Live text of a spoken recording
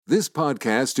This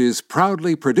podcast is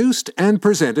proudly produced and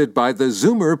presented by the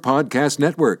Zoomer Podcast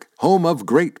Network, home of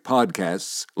great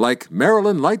podcasts like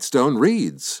Marilyn Lightstone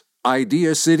Reads,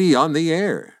 Idea City on the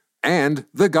Air, and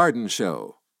The Garden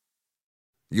Show.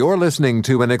 You're listening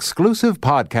to an exclusive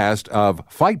podcast of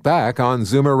Fight Back on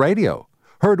Zoomer Radio,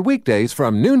 heard weekdays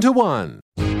from noon to 1.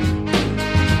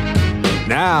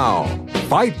 Now,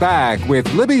 Fight Back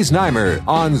with Libby Znaimer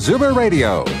on Zoomer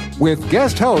Radio with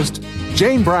guest host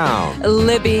Jane Brown.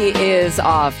 Libby is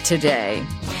off today.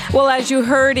 Well, as you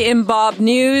heard in Bob's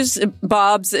news,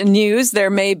 there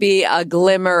may be a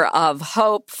glimmer of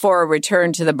hope for a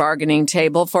return to the bargaining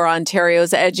table for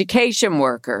Ontario's education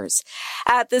workers.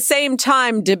 At the same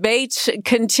time, debate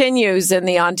continues in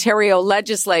the Ontario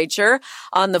legislature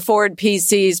on the Ford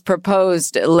PC's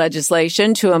proposed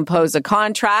legislation to impose a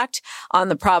contract on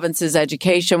the province's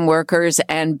education workers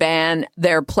and ban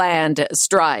their planned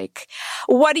strike.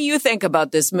 What do you think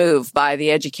about this move by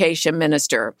the education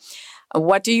minister?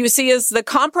 What do you see as the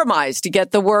compromise to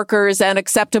get the workers an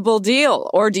acceptable deal?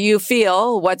 Or do you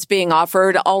feel what's being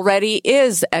offered already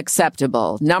is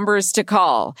acceptable? Numbers to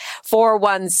call,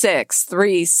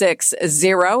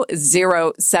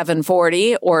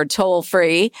 416-360-0740 or toll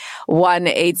free,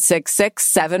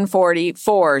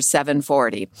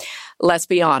 1-866-740-4740. Let's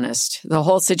be honest, the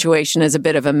whole situation is a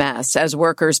bit of a mess as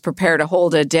workers prepare to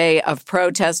hold a day of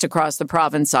protest across the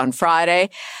province on Friday.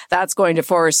 That's going to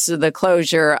force the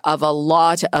closure of a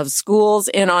lot of schools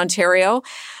in Ontario.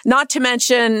 Not to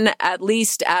mention, at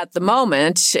least at the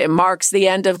moment, it marks the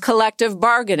end of collective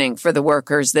bargaining for the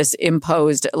workers, this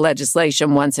imposed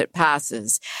legislation once it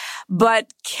passes.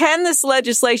 But can this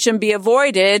legislation be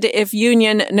avoided if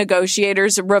union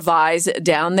negotiators revise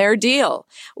down their deal,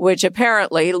 which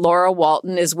apparently Laura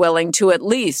Walton is willing to at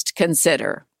least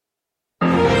consider?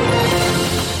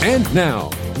 And now,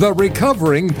 the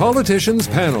Recovering Politicians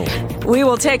Panel. We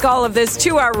will take all of this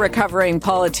to our recovering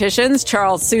politicians.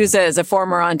 Charles Sousa is a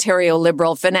former Ontario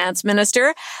Liberal finance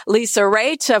minister, Lisa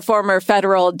Raitt, a former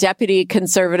federal deputy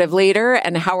Conservative leader,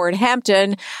 and Howard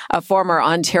Hampton, a former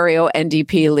Ontario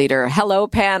NDP leader. Hello,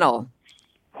 panel.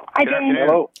 Hi, Jane.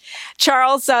 Hello.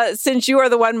 Charles, since you are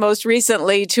the one most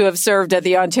recently to have served at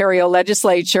the Ontario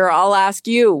legislature, I'll ask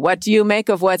you, what do you make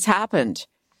of what's happened?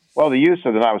 Well, the use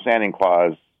of the notwithstanding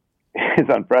clause is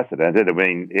unprecedented. I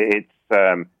mean, it's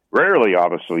rarely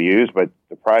obviously used, but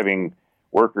depriving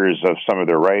workers of some of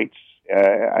their rights,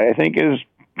 I think, is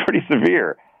pretty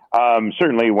severe.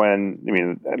 Certainly and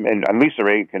Lisa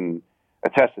Raitt can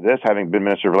attest to this, having been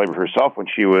Minister of Labour herself when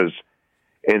she was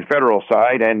in federal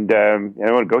side, and a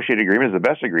negotiated agreement is the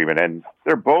best agreement, and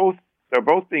they're both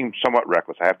being somewhat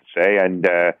reckless, I have to say, and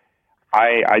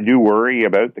I do worry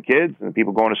about the kids and the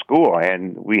people going to school,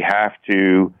 and we have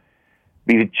to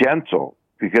be gentle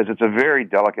because it's a very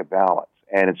delicate balance,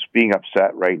 and it's being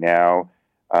upset right now,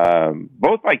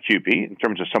 both by CUPE in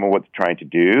terms of some of what they're trying to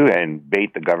do and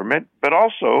bait the government, but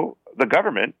also the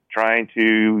government trying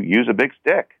to use a big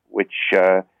stick, which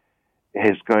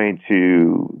is going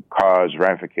to cause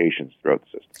ramifications throughout the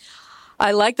system.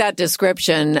 I like that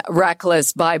description,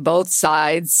 reckless by both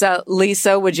sides.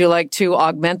 Lisa, would you like to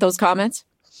augment those comments?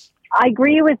 I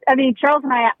agree Charles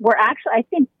and I were actually, I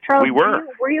think, Charles,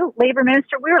 were you Labor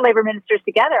Minister? We were Labor Ministers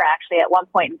together, actually, at one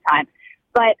point in time.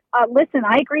 But listen,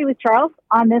 I agree with Charles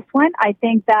on this one. I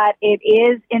think that it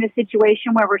is in a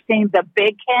situation where we're seeing the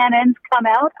big cannons come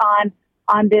out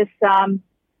on this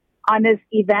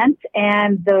event,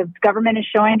 and the government is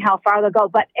showing how far they'll go.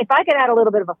 But if I could add a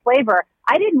little bit of a flavor,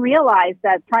 I didn't realize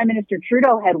that Prime Minister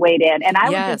Trudeau had weighed in, and I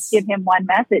would just give him one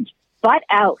message: butt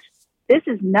out. This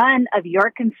is none of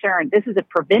your concern. This is a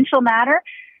provincial matter.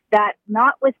 That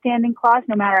notwithstanding clause,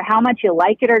 no matter how much you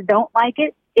like it or don't like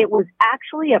it, it was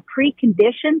actually a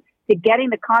precondition to getting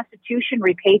the Constitution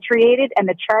repatriated and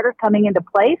the Charter coming into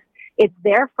place. It's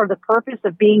there for the purpose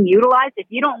of being utilized. If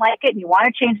you don't like it and you want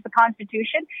to change the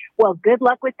Constitution, well, good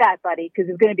luck with that, buddy, because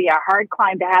it's going to be a hard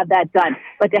climb to have that done.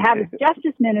 But to have the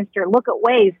Justice Minister look at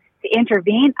ways to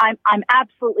intervene, I'm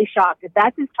absolutely shocked. If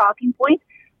that's his talking point,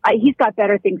 he's got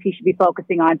better things he should be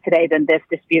focusing on today than this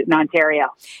dispute in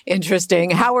Ontario.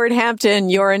 Interesting. Howard Hampton,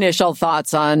 your initial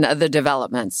thoughts on the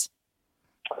developments?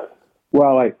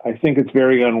 Well, I think it's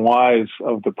very unwise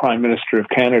of the Prime Minister of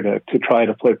Canada to try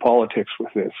to play politics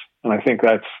with this. And I think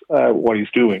that's what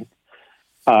he's doing.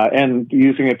 And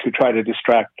using it to try to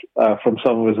distract from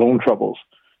some of his own troubles,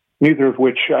 neither of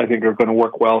which I think are going to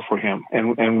work well for him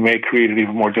and may create an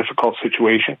even more difficult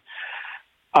situation.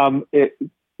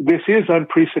 This is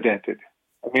unprecedented.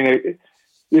 I mean,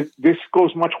 this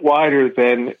goes much wider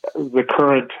than the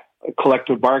current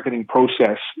collective bargaining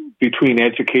process between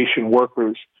education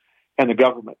workers and the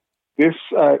government. this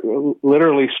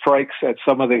literally strikes at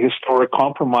some of the historic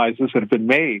compromises that have been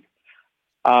made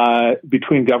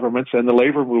between governments and the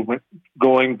labor movement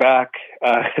going back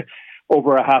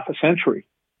over a half a century.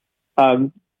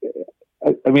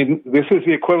 I mean, this is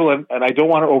the equivalent, and I don't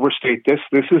want to overstate this.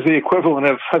 This is the equivalent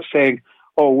of saying,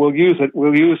 "Oh, we'll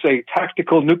use a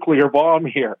tactical nuclear bomb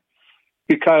here,"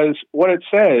 because what it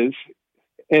says,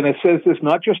 and it says this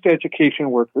not just to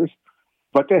education workers,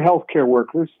 but to healthcare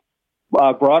workers,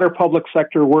 broader public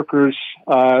sector workers,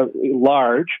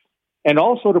 large, and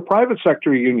also to private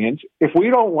sector unions. If we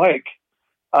don't like,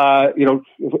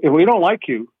 if we don't like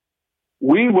you,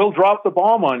 we will drop the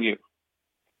bomb on you.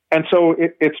 And so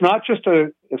it's not just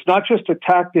a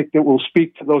tactic that will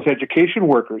speak to those education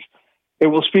workers. It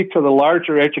will speak to the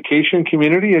larger education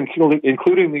community,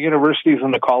 including the universities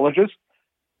and the colleges.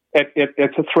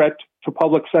 It's a threat to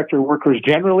public sector workers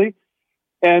generally,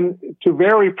 and to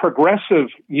very progressive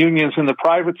unions in the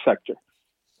private sector,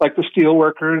 like the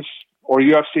steelworkers or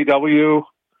UFCW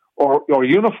or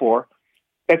Unifor.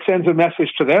 It sends a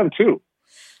message to them too.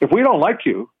 If we don't like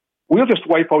you, we'll just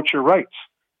wipe out your rights.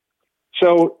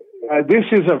 So this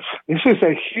is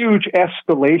a huge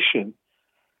escalation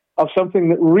of something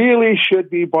that really should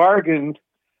be bargained,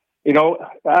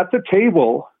 at the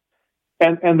table,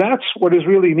 and that's what is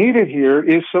really needed here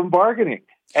is some bargaining.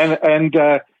 And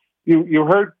you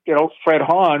heard Fred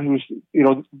Hahn, who's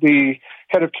the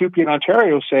head of CUPE in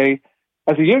Ontario, say,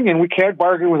 as a union we can't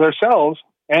bargain with ourselves,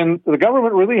 and the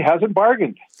government really hasn't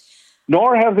bargained,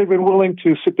 nor have they been willing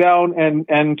to sit down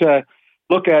and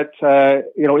look at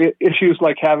issues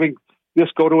like having this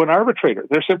go to an arbitrator.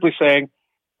 They're simply saying,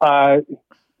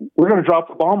 we're going to drop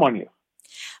the bomb on you.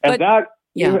 And that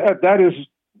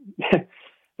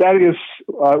is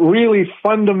really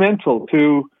fundamental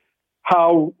to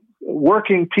how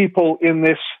working people in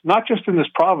this, not just in this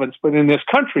province, but in this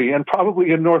country and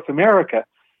probably in North America,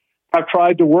 have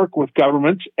tried to work with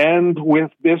governments and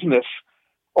with business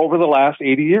over the last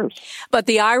 80 years. But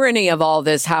the irony of all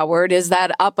this, Howard, is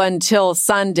that up until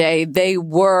Sunday, they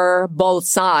were, both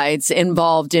sides,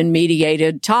 involved in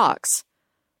mediated talks.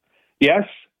 Yes,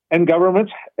 and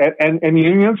governments and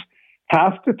unions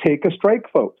have to take a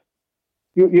strike vote.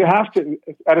 You have to,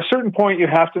 at a certain point, you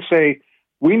have to say,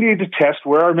 we need to test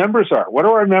where our members are. What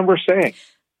are our members saying?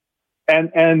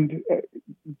 And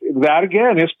that,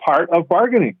 again, is part of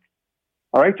bargaining.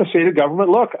 All right, to say to government,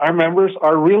 look, our members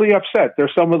are really upset. They're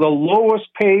some of the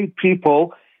lowest paid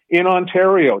people in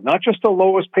Ontario, not just the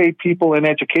lowest paid people in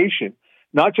education,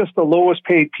 not just the lowest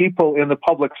paid people in the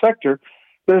public sector.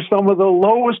 They're some of the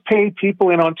lowest paid people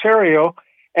in Ontario,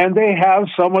 and they have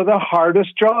some of the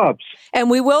hardest jobs. And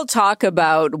we will talk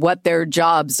about what their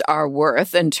jobs are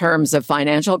worth in terms of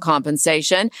financial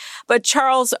compensation. But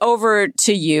Charles, over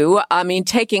to you. I mean,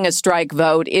 taking a strike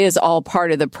vote is all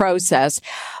part of the process.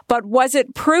 But was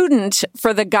it prudent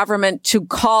for the government to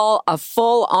call a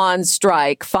full-on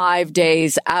strike 5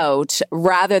 days out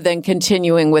rather than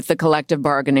continuing with the collective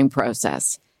bargaining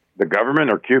process? The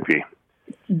government or CUPE?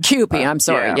 CUPE, I'm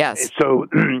sorry, yeah. Yes. So,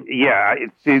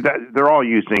 they're all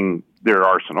using their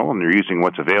arsenal, and they're using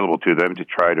what's available to them to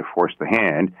try to force the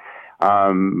hand.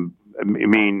 I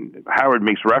mean, Howard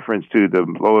makes reference to the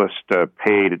lowest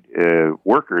paid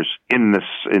workers in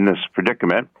this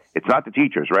predicament. It's not the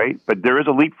teachers, right? But there is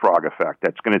a leapfrog effect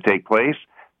that's going to take place,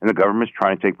 and the government's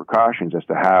trying to take precautions as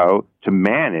to how to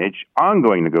manage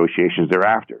ongoing negotiations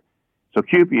thereafter. So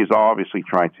CUPE is obviously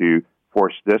trying to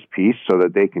force this piece so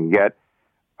that they can get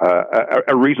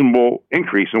a reasonable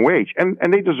increase in wage, and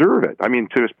they deserve it. I mean,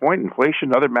 to this point,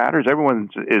 inflation, other matters, everyone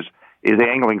is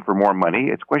angling for more money.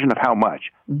 It's a question of how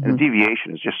much, and the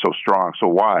deviation is just so strong, so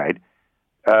wide.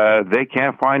 They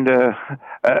can't find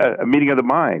a meeting of the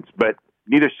minds, but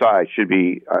neither side should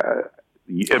be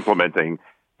implementing.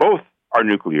 Both are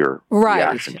nuclear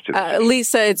reactions to this.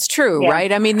 Lisa, it's true,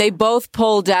 right? I mean, they both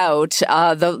pulled out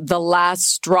the last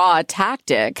straw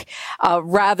tactic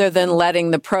rather than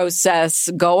letting the process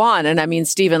go on. And I mean,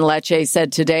 Stephen Lecce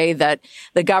said today that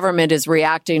the government is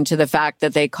reacting to the fact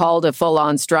that they called a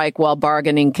full-on strike while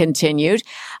bargaining continued.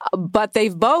 But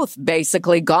they've both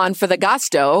basically gone for the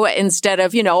gusto instead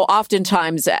of,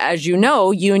 oftentimes, as you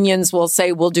know, unions will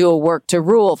say, we'll do a work to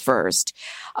rule first.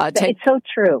 It's so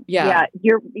true. Yeah,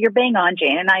 you're bang on,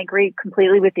 Jane, and I agree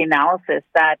completely with the analysis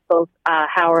that both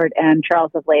Howard and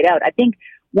Charles have laid out. I think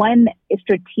one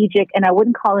strategic, and I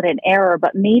wouldn't call it an error,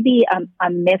 but maybe a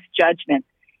misjudgment,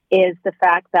 is the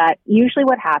fact that usually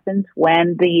what happens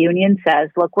when the union says,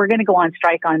 look, we're going to go on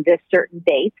strike on this certain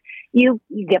date, you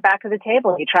get back to the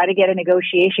table. You try to get a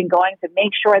negotiation going to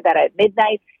make sure that at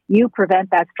midnight you prevent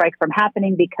that strike from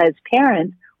happening, because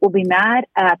parents will be mad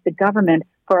at the government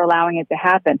for allowing it to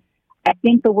happen. I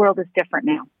think the world is different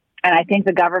now. And I think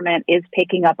the government is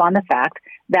picking up on the fact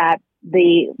that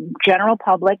the general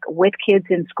public with kids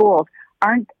in schools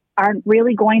aren't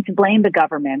really going to blame the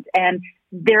government. And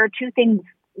there are two things.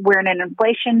 We're in an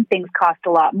inflation, things cost a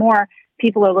lot more.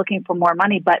 People are looking for more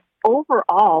money, but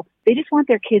overall, they just want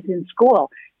their kids in school.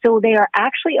 So they are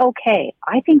actually okay.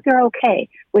 I think they're okay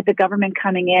with the government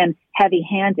coming in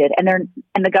heavy-handed, and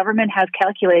the government has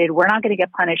calculated we're not going to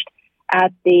get punished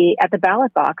at the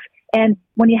ballot box. And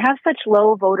when you have such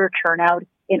low voter turnout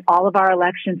in all of our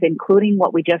elections, including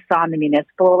what we just saw in the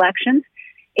municipal elections,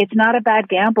 it's not a bad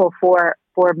gamble for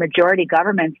majority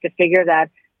governments to figure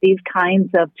that these kinds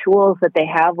of tools that they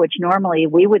have, which normally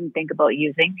we wouldn't think about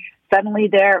using, suddenly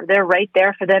they're right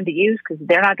there for them to use because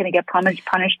they're not going to get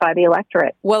punished by the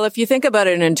electorate. Well, if you think about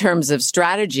it in terms of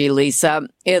strategy, Lisa,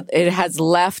 it has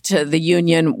left the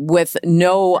union with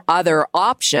no other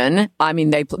option. I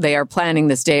mean, they are planning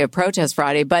this day of protest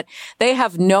Friday, but they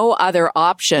have no other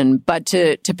option but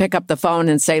to pick up the phone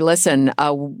and say, listen,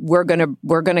 we're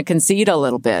gonna concede a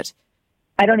little bit.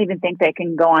 I don't even think they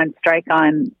can go on strike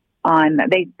on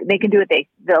they can do it.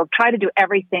 They'll try to do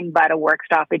everything but a work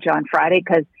stoppage on Friday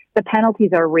because the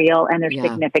penalties are real and they're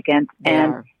significant.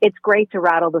 And it's great to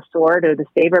rattle the sword or the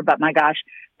saber, but my gosh,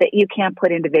 that you can't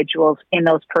put individuals in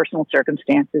those personal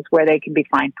circumstances where they can be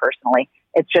fined personally.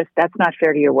 It's just, that's not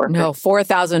fair to your workers. No,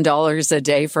 $4,000 a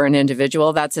day for an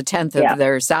individual. That's a tenth of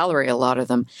their salary, a lot of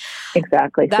them.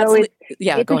 Exactly. So it's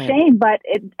a shame, but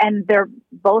and they're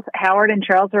both, Howard and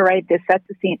Charles are right. This sets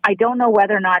the scene. I don't know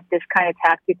whether or not this kind of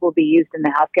tactic will be used in the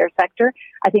healthcare sector.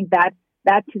 I think that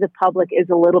to the public is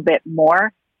a little bit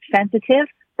more sensitive.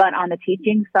 But on the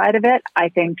teaching side of it, I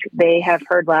think they have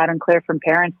heard loud and clear from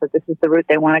parents that this is the route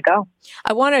they want to go.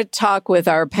 I want to talk with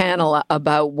our panel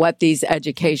about what these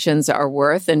educations are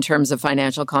worth in terms of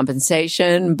financial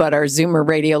compensation, but our Zoomer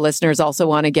radio listeners also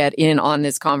want to get in on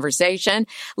this conversation.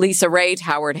 Lisa Raitt,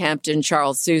 Howard Hampton,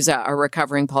 Charles Sousa, our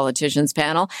recovering politicians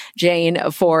panel. Jane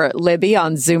for Libby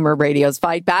on Zoomer Radio's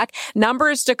Fight Back.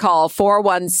 Numbers to call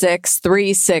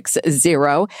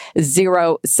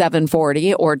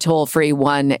 416-360-0740 or toll free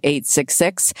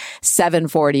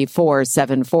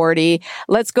 1-866-740-4740.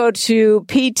 Let's go to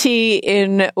PT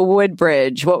in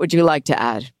Woodbridge. What would you like to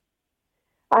add?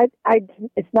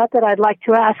 It's not that I'd like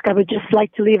to ask. I would just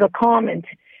like to leave a comment.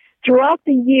 Throughout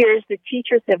the years, the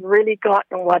teachers have really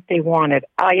gotten what they wanted.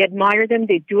 I admire them.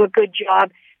 They do a good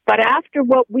job. But after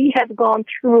what we have gone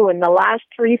through in the last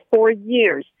 3-4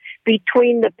 years,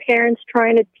 between the parents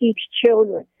trying to teach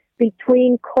children,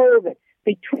 between COVID,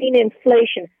 between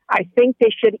inflation, I think they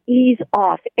should ease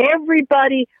off.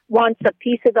 Everybody wants a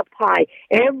piece of the pie.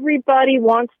 Everybody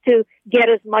wants to get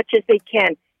as much as they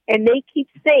can. And they keep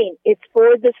saying it's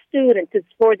for the students,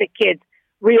 it's for the kids.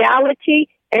 Reality,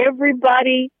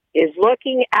 everybody is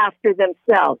looking after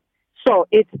themselves. So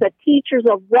it's the teachers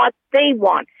of what they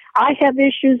want. I have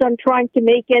issues on trying to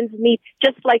make ends meet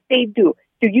just like they do.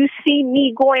 Do you see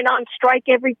me going on strike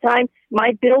every time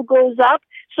my bill goes up?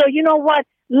 So you know what?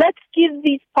 Let's give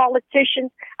these politicians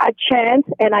a chance,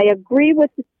 and I agree with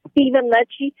Stephen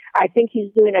Lecce. I think he's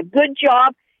doing a good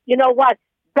job. You know what?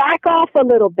 Back off a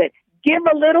little bit. Give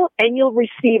a little, and you'll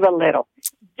receive a little.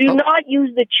 Do not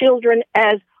use the children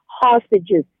as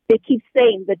hostages. They keep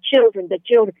saying the children.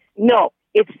 No,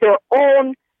 it's their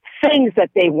own things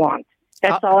that they want.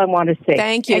 That's all I want to say.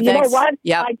 Thank you. And you know what?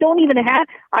 Yeah. I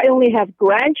only have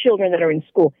grandchildren that are in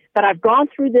school, but I've gone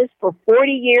through this for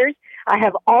 40 years. I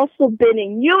have also been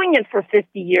in union for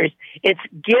 50 years. It's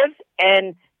give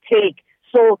and take.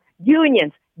 So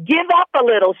unions, give up a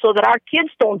little so that our kids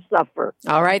don't suffer.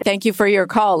 All right. Thank you for your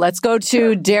call. Let's go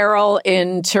to Daryl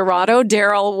in Toronto.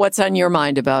 Daryl, what's on your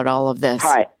mind about all of this?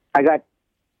 Hi. I got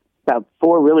about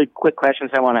 4 really quick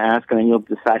questions I want to ask, and then you'll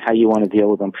decide how you want to deal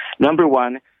with them. Number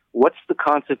one, what's the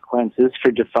consequences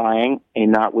for defying a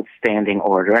notwithstanding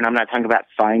order? And I'm not talking about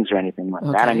fines or anything like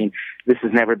that. I mean, this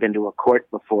has never been to a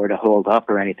court before to hold up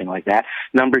or anything like that.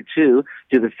 Number two,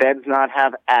 do the feds not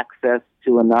have access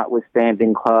to a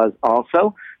notwithstanding clause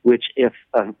also, which if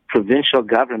a provincial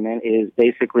government is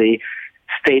basically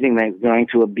stating that it's going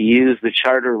to abuse the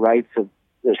charter rights of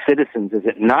their citizens, is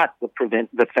it not the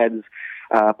feds'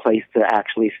 place to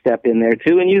actually step in there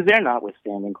too and use their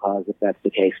notwithstanding clause if that's the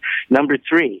case? Number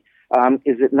three,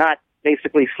 is it not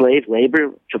basically slave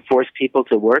labor to force people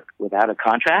to work without a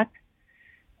contract?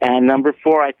 And number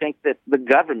four, I think that the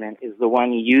government is the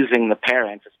one using the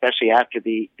parents, especially after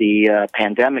the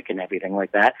pandemic and everything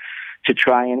like that, to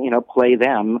try and, play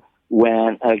them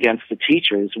against the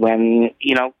teachers when,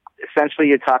 essentially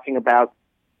you're talking about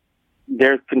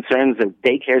their concerns of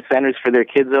daycare centers for their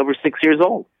kids over 6 years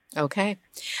old. Okay.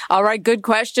 All right. Good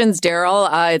questions, Daryl.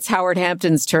 It's Howard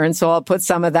Hampton's turn, so I'll put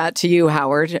some of that to you,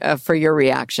 Howard, for your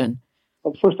reaction.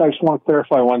 Well, first, I just want to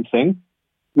clarify one thing.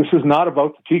 This is not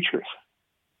about the teachers.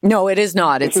 No, it is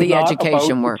not. It's the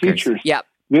education workers. The teachers. Yep.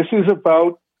 This is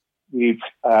about the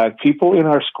people in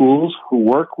our schools who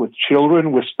work with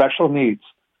children with special needs.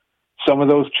 Some of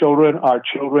those children are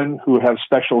children who have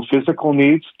special physical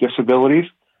needs, disabilities.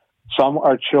 Some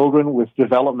are children with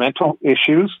developmental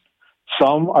issues.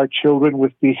 Some are children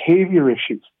with behavior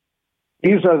issues.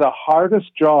 These are the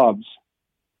hardest jobs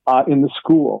in the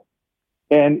school.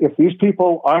 And if these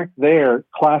people aren't there,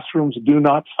 classrooms do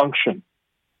not function.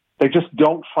 They just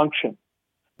don't function.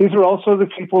 These are also the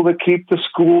people that keep the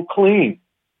school clean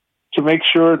to make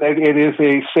sure that it is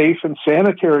a safe and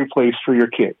sanitary place for your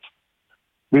kids.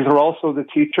 These are also the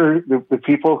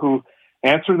people who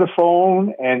answer the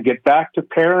phone and get back to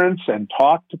parents and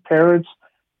talk to parents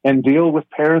and deal with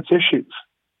parents' issues.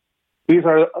 These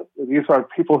are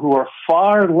people who are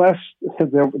far less.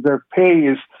 Their pay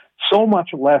is so much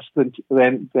less than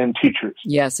teachers.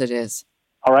 Yes, it is.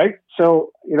 All right.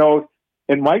 So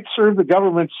it might serve the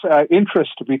government's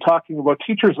interest to be talking about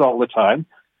teachers all the time.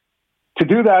 To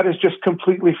do that is just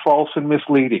completely false and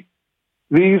misleading.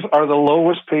 These are the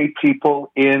lowest paid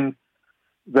people in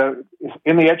the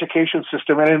education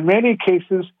system, and in many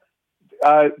cases,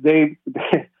 they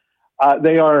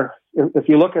are. If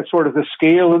you look at sort of the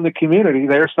scale in the community,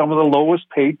 they are some of the lowest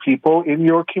paid people in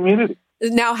your community.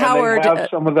 Now, Howard, and they have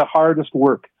some of the hardest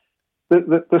work.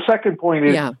 The second point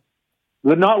is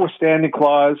the notwithstanding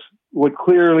clause would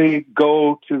clearly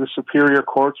go to the superior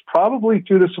courts, probably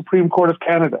to the Supreme Court of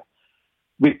Canada,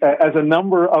 as a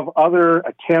number of other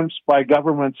attempts by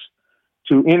governments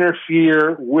to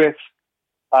interfere with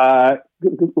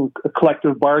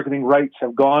collective bargaining rights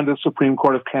have gone to the Supreme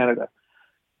Court of Canada.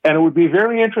 And it would be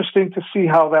very interesting to see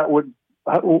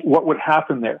what would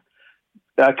happen there.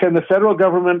 Can the federal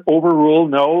government overrule?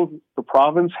 No, the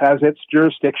province has its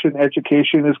jurisdiction.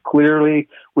 Education is clearly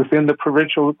within the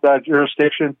provincial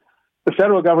jurisdiction. The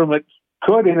federal government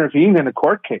could intervene in a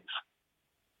court case.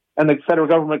 And the federal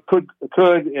government could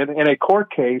in a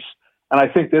court case, and I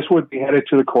think this would be headed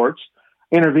to the courts,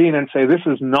 intervene and say, this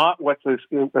is not what this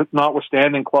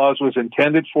notwithstanding clause was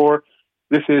intended for.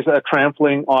 This is a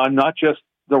trampling on not just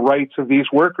the rights of these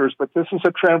workers, but this is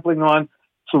a trampling on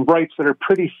some rights that are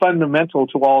pretty fundamental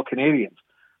to all Canadians.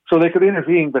 So they could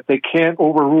intervene, but they can't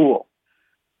overrule.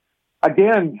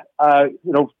 Again,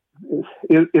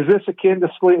 is this akin to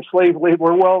slave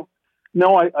labor? Well,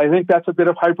 no, I think that's a bit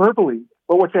of hyperbole.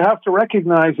 But what you have to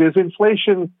recognize is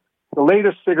inflation, the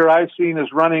latest figure I've seen is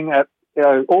running at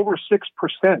over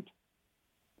 6%.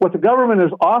 What the government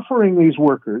is offering these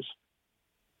workers,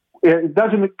 it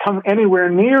doesn't come anywhere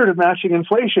near to matching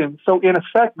inflation. So in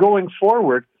effect, going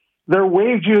forward, their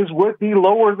wages would be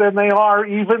lower than they are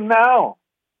even now,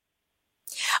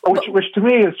 which to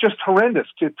me is just horrendous.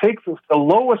 To take the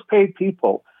lowest paid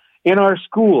people in our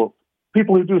school,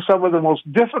 people who do some of the most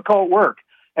difficult work,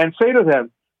 and say to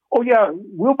them, oh yeah,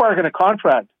 we'll bargain a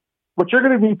contract, but you're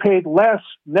going to be paid less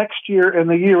next year and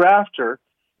the year after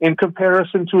in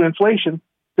comparison to inflation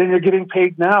than you're getting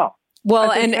paid now.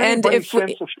 Well, and if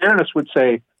sense of fairness would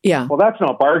say, yeah, well, that's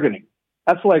not bargaining.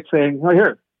 That's like saying, well,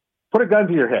 here, put a gun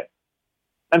to your head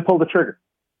and pull the trigger.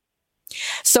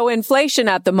 So inflation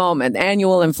at the moment,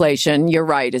 annual inflation, you're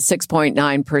right, is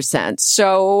 6.9%.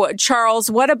 So, Charles,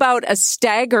 what about a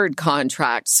staggered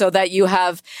contract so that you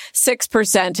have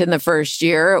 6% in the first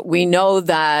year? We know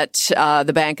that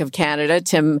the Bank of Canada,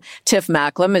 Tiff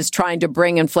Macklem, is trying to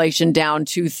bring inflation down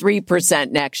to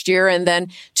 3% next year and then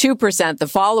 2% the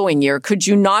following year. Could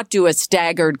you not do a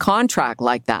staggered contract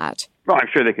like that? Well, I'm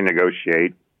sure they can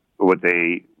negotiate what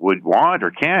they would want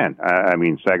or can. I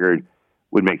mean, staggered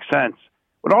would make sense.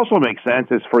 What also makes sense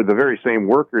is for the very same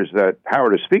workers that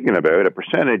Howard is speaking about, a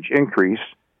percentage increase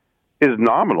is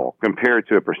nominal compared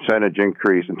to a percentage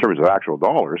increase in terms of actual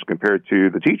dollars compared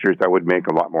to the teachers that would make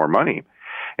a lot more money.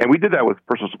 And we did that with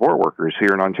personal support workers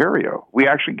here in Ontario. We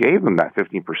actually gave them that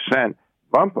 15%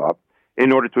 bump up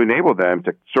in order to enable them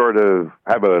to sort of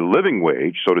have a living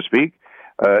wage, so to speak,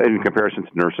 in comparison to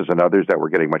nurses and others that were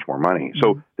getting much more money.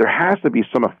 So there has to be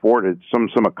some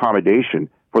some accommodation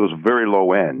for those very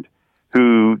low end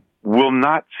who will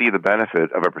not see the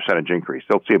benefit of a percentage increase.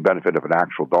 They'll see a benefit of an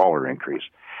actual dollar increase.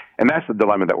 And that's the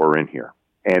dilemma that we're in here.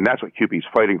 And that's what CUPE's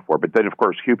fighting for. But then, of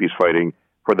course, CUPE's fighting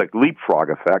for the leapfrog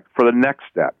effect for the next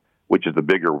step, which is the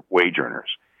bigger wage earners.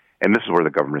 And this is where the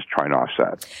government is trying to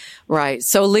offset. Right.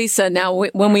 So, Lisa, now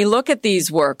when we look at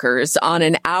these workers on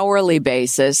an hourly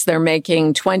basis, they're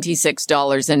making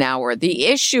 $26 an hour. The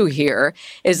issue here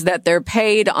is that they're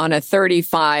paid on a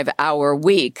 35-hour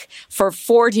week for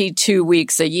 42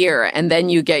 weeks a year, and then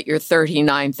you get your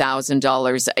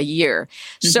 $39,000 a year.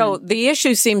 Mm-hmm. So the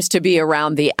issue seems to be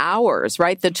around the hours,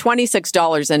 right? The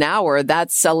 $26 an hour,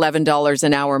 that's $11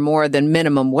 an hour more than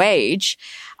minimum wage.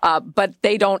 But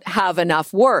they don't have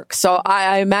enough work. So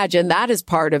I imagine that is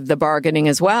part of the bargaining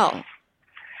as well.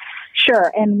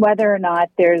 Sure. And whether or not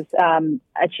there's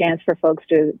a chance for folks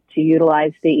to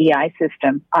utilize the EI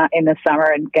system in the summer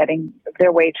and getting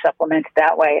their wage supplement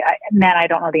that way, I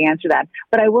don't know the answer to that.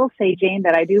 But I will say, Jane,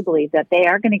 that I do believe that they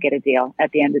are going to get a deal at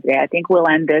the end of the day. I think we'll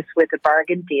end this with a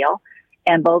bargain deal,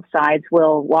 and both sides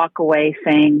will walk away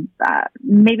saying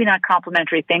maybe not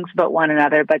complimentary things about one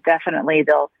another, but definitely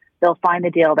they'll find the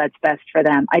deal that's best for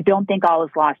them. I don't think all is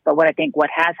lost, but what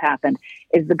has happened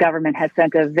is the government has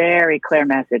sent a very clear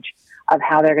message of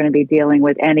how they're going to be dealing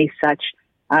with any such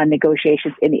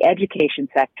negotiations in the education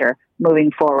sector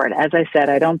moving forward. As I said,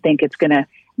 I don't think it's going to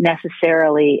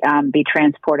necessarily be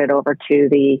transported over to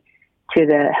the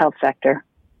health sector.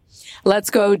 Let's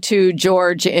go to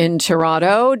George in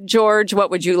Toronto. George,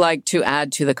 what would you like to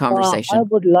add to the conversation? I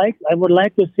would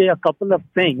like to say a couple of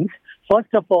things.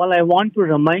 First of all, I want to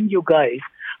remind you guys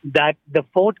that the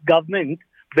Ford government,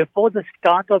 before the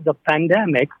start of the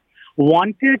pandemic,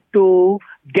 wanted to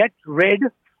get rid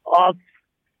of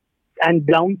and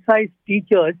downsize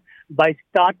teachers by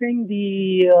starting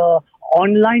the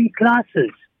online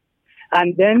classes.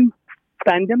 And then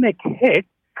pandemic hit,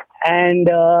 and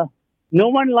no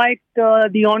one liked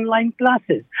the online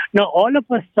classes. Now, all of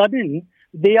a sudden,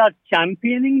 they are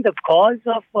championing the cause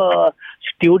of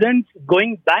students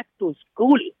going back to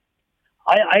school.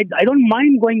 I don't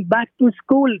mind going back to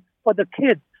school for the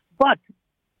kids, but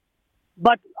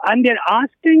and they're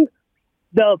asking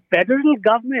the federal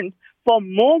government for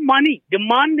more money,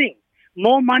 demanding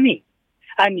more money,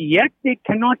 and yet they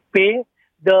cannot pay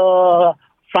the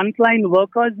frontline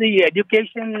workers, the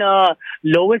education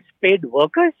lowest paid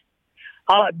workers.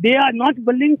 They are not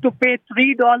willing to pay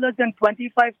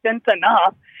 $3.25 an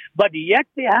hour, but yet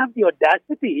they have the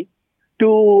audacity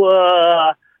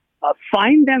to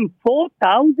fine them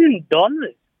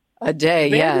 $4,000 a day.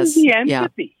 Where is the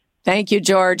empathy? Yeah. Thank you,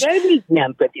 George. Where is the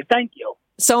empathy? Thank you.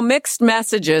 So mixed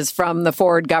messages from the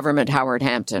Ford government, Howard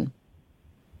Hampton.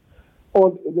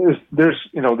 Well, there's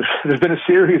been a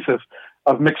series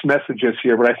of mixed messages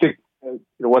here, but I think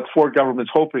what the Ford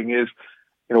government's hoping is,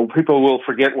 people will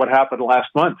forget what happened last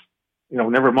month.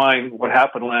 Never mind what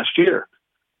happened last year.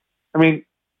 I mean,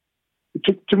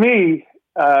 to me,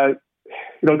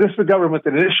 this is the government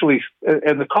that initially,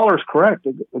 and the caller is correct.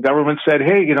 The government said,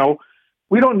 "Hey,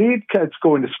 we don't need kids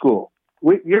going to school.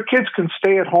 Your kids can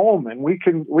stay at home, and we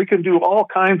can do all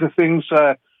kinds of things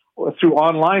through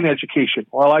online education."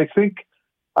 Well, I think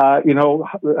how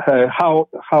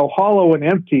hollow and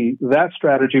empty that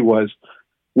strategy was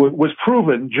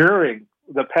proven during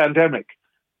the pandemic.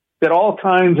 That all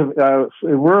kinds of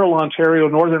rural Ontario,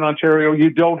 northern Ontario, you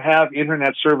don't have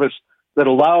internet service that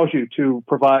allows you to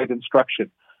provide instruction.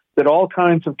 That all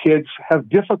kinds of kids have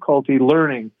difficulty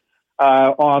learning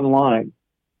online.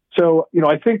 So,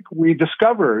 I think we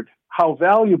discovered how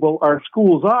valuable our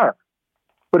schools are.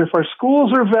 But if our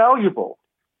schools are valuable,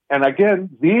 and again,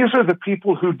 these are the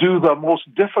people who do the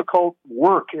most difficult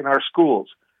work in our schools.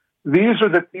 These are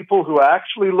the people who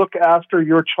actually look after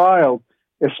your child,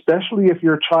 especially if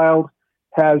your child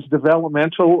has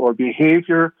developmental or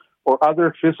behavior or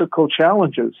other physical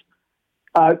challenges.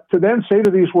 To then say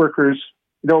to these workers,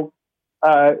 look,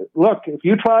 if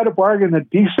you try to bargain a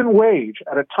decent wage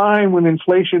at a time when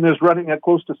inflation is running at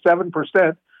close to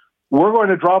 7%, we're going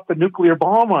to drop the nuclear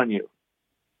bomb on you.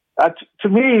 To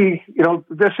me,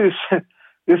 this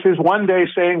is one day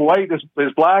saying white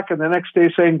is black and the next day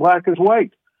saying black is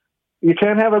white. You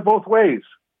can't have it both ways.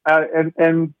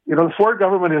 And the Ford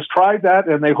government has tried that,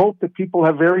 and they hope that people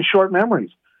have very short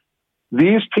memories.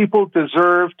 These people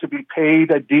deserve to be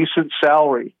paid a decent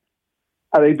salary.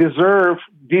 They deserve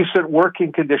decent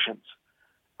working conditions.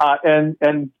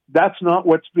 And that's not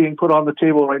what's being put on the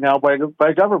table right now by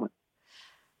government.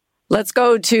 Let's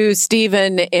go to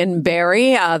Stephen in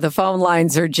Barrie. The phone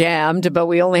lines are jammed, but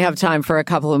we only have time for a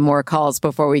couple of more calls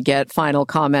before we get final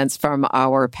comments from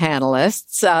our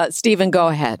panelists. Stephen, go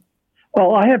ahead.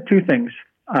 Well, I have two things.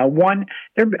 One,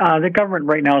 the government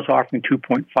right now is offering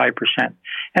 2.5%.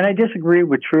 And I disagree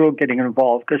with Trudeau getting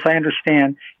involved because I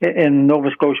understand in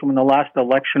Nova Scotia when the last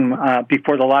election,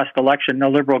 before the last election, the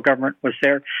Liberal government was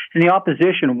there and the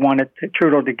opposition wanted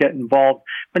Trudeau to get involved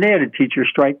when they had a teacher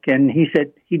strike, and he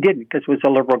said he didn't because it was a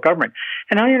Liberal government.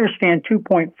 And I understand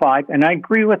 2.5, and I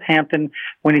agree with Hampton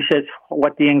when he says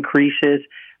what the increase is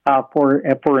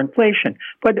for inflation.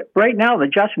 But right now, the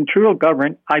Justin Trudeau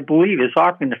government, I believe, is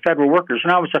offering the federal workers,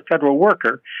 and I was a federal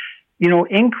worker,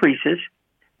 increases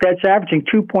that's averaging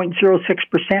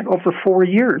 2.06% over 4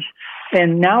 years.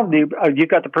 And now you've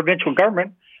got the provincial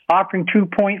government offering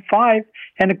 2.5,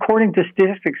 and according to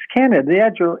Statistics Canada, the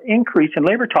actual increase in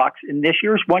labor talks in this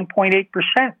year is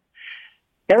 1.8%.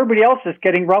 Everybody else is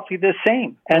getting roughly the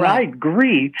same. And right. I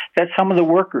agree that some of the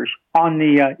workers on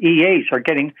the EAs are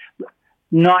getting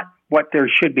not what there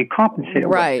should be compensated.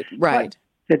 Right, with. right.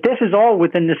 But that this is all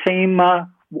within the same,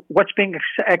 what's being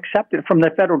accepted from the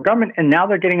federal government, and now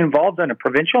they're getting involved in a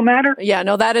provincial matter? Yeah,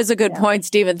 no, that is a good point,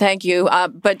 Stephen. Thank you.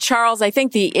 But Charles, I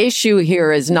think the issue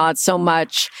here is not so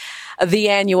much the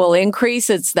annual increase.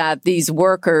 It's that these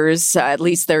workers, at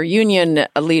least their union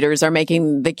leaders, are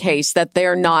making the case that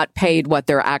they're not paid what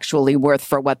they're actually worth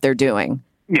for what they're doing.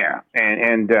 Yeah,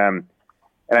 and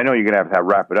I know you're going to have to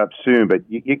wrap it up soon, but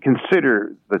you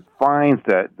consider the fines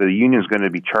that the union's going to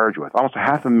be charged with, almost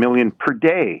 $500,000 per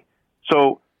day.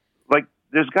 So,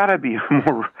 there's got to be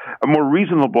a more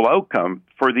reasonable outcome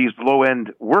for these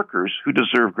low-end workers who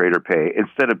deserve greater pay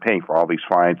instead of paying for all these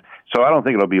fines. So I don't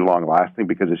think it'll be long-lasting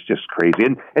because it's just crazy.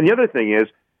 And the other thing is,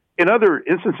 in other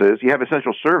instances, you have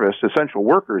essential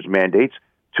workers mandates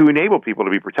to enable people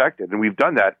to be protected. And we've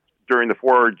done that during the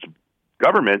Ford's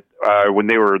government when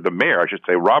they were the mayor, I should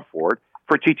say, Rob Ford,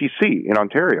 for TTC in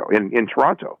Ontario, in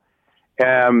Toronto.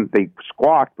 They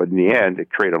squawked, but in the end, it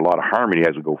created a lot of harmony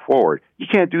as we go forward. You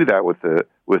can't do that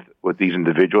with these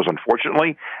individuals,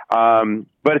 unfortunately.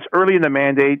 But it's early in the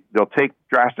mandate. They'll take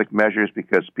drastic measures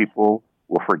because people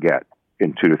will forget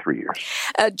in 2 to 3 years.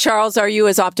 Charles, are you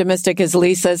as optimistic as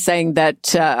Lisa, saying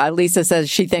that Lisa says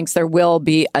she thinks there will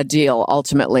be a deal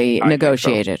ultimately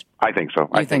negotiated? I think so.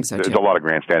 I think so, too. There's a lot of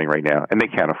grandstanding right now, and they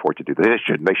can't afford to do that.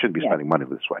 They shouldn't be spending money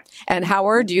this way. And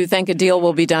Howard, do you think a deal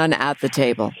will be done at the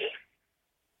table?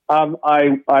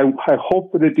 I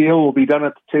hope that a deal will be done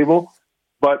at the table,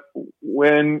 but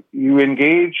when you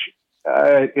engage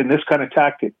in this kind of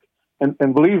tactic,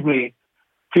 and believe me,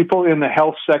 people in the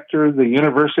health sector, the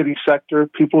university sector,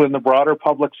 people in the broader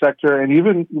public sector, and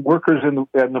even workers in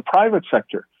the private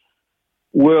sector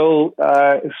will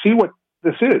see what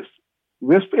this is.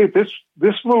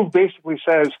 This move basically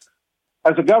says,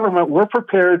 as a government, we're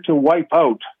prepared to wipe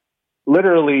out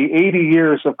literally 80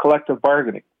 years of collective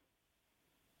bargaining.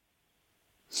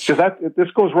 Because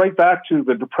this goes right back to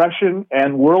the Depression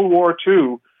and World War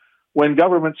II, when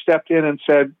government stepped in and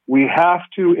said, we have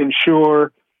to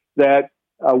ensure that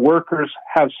workers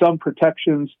have some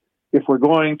protections if we're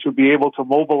going to be able to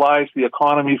mobilize the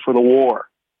economy for the war.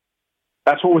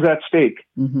 That's what was at stake.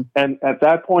 Mm-hmm. And at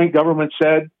that point, government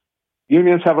said,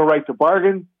 unions have a right to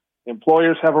bargain,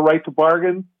 employers have a right to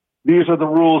bargain. These are the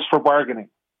rules for bargaining.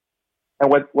 And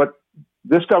what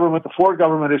this government, the Ford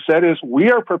government, has said is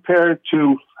we are prepared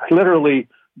to literally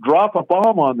drop a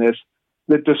bomb on this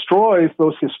that destroys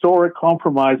those historic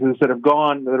compromises that have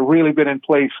really been in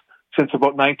place since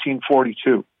about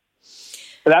 1942.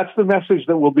 That's the message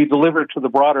that will be delivered to the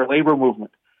broader labor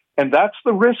movement. And that's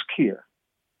the risk here,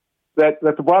 that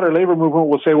the broader labor movement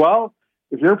will say, well,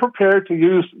 if you're prepared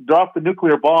to drop the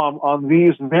nuclear bomb on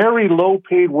these very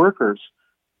low-paid workers,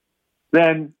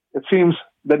 then it seems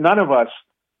that none of us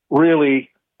really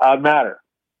matter.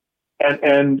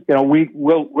 And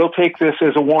we'll take this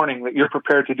as a warning that you're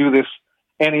prepared to do this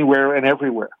anywhere and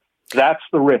everywhere. That's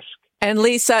the risk. And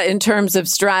Lisa, in terms of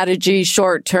strategy,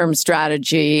 short-term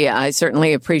strategy, I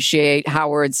certainly appreciate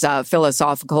Howard's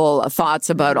philosophical thoughts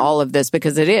about all of this,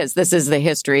 because this is the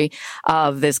history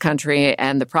of this country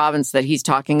and the province that he's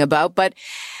talking about. But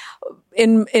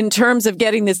in terms of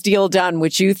getting this deal done,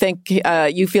 which you think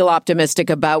you feel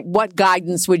optimistic about, what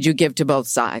guidance would you give to both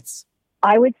sides?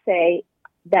 I would say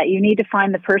that you need to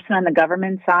find the person on the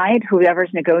government side, whoever's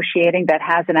negotiating, that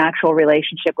has an actual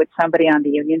relationship with somebody on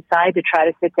the union side, to try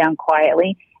to sit down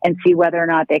quietly and see whether or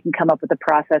not they can come up with a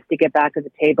process to get back to the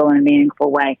table in a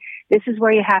meaningful way. This is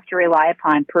where you have to rely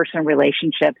upon personal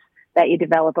relationships that you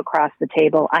develop across the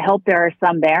table. I hope there are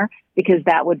some there, because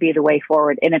that would be the way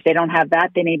forward. And if they don't have that,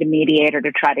 they need a mediator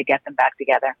to try to get them back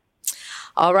together.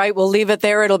 All right, we'll leave it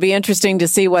there. It'll be interesting to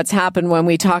see what's happened when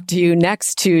we talk to you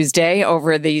next Tuesday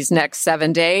over these next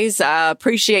 7 days.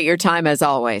 Appreciate your time as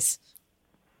always.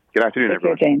 Good afternoon,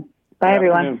 everyone. Jane. Bye,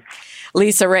 everyone.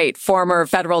 Lisa Raitt, former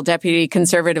federal deputy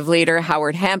Conservative leader,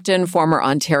 Howard Hampton, former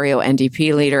Ontario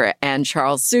NDP leader, and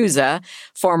Charles Sousa,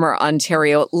 former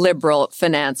Ontario Liberal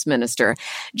finance minister.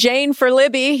 Jane for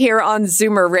Libby here on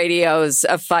Zoomer Radio's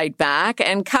Fight Back.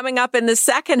 And coming up in the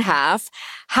second half,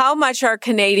 how much are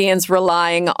Canadians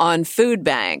relying on food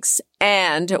banks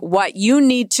and what you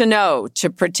need to know to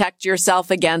protect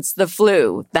yourself against the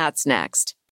flu? That's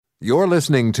next. You're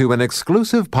listening to an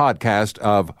exclusive podcast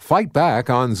of Fight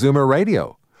Back on Zoomer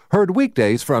Radio. Heard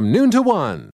weekdays from noon to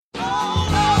 1.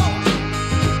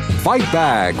 Fight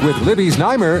Back with Libby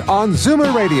Znaimer on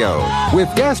Zoomer Radio with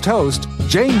guest host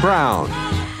Jane Brown.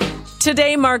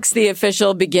 Today marks the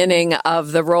official beginning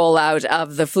of the rollout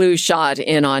of the flu shot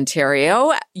in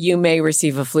Ontario. You may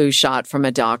receive a flu shot from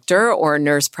a doctor or a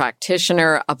nurse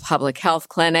practitioner, a public health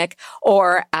clinic,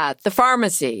 or at the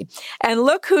pharmacy. And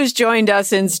look who's joined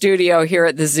us in studio here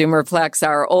at the Zoomerplex,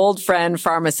 our old friend,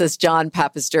 pharmacist John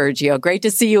Papastergiou. Great to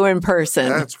see you in person.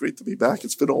 Yeah, it's great to be back.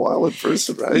 It's been a while in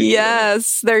person, right?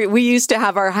 Yes. We used to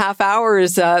have our half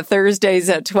hours Thursdays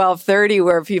at 12:30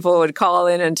 where people would call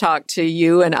in and talk to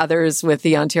you and others with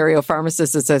the Ontario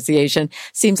Pharmacists Association.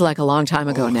 Seems like a long time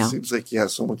ago now. Seems like,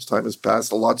 so much time has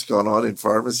passed. A lot's gone on in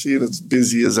pharmacy and it's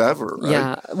busy as ever, right?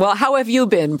 Yeah. Well, how have you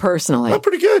been personally?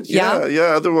 Pretty good.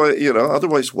 Yeah.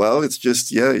 Otherwise, well, it's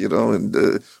just, in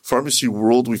the pharmacy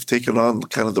world, we've taken on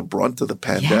kind of the brunt of the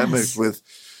pandemic with,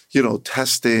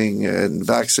 testing and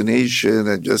vaccination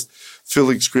and just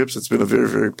filling scripts. It's been a very,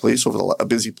 very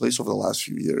busy place over the last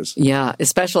few years. Yeah,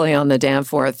 especially on the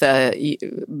Danforth,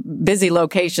 busy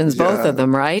locations, both of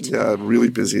them, right? Yeah, really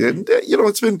busy. And,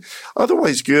 it's been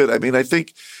otherwise good. I mean, I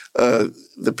think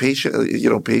the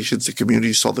patients, the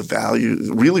community saw the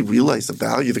value, really realized the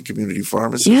value of the community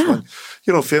pharmacists.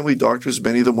 When, family doctors,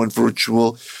 many of them went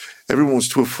virtual. Everyone was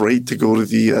too afraid to go to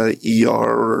the ER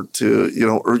or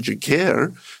to, urgent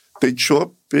care. They'd show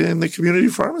up in the community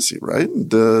pharmacy, right?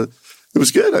 And it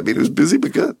was good. I mean, it was busy,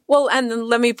 but good. Well, and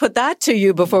let me put that to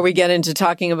you before we get into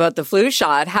talking about the flu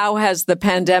shot. How has the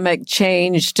pandemic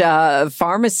changed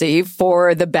pharmacy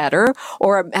for the better,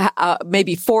 or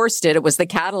maybe forced it? It was the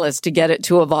catalyst to get it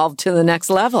to evolve to the next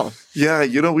level. Yeah,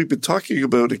 we've been talking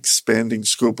about expanding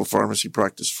scope of pharmacy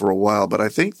practice for a while, but I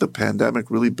think the pandemic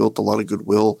really built a lot of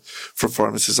goodwill for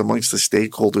pharmacists amongst the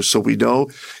stakeholders. So we know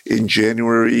in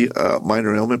January,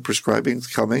 minor ailment prescribing is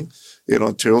coming in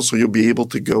Ontario. So you'll be able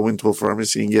to go into a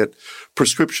pharmacy and get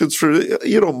prescriptions for,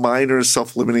 minor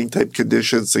self-limiting type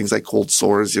conditions, things like cold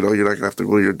sores. You're not going to have to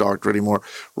go to your doctor anymore,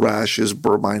 rashes,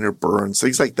 minor burns,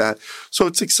 things like that. So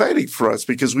it's exciting for us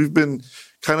because we've been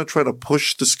kind of trying to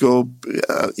push the scope,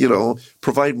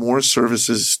 provide more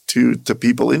services to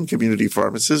people in community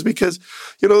pharmacies because,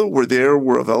 we're there,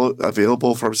 we're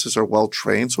available, pharmacists are well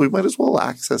trained, so we might as well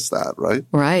access that, right?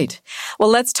 Right. Well,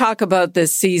 let's talk about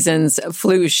this season's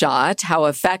flu shot, how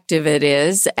effective it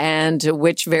is, and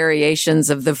which variations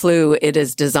of the flu it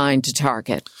is designed to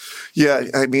target. Yeah,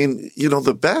 I mean,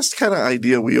 the best kind of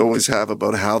idea we always have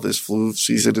about how this flu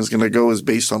season is going to go is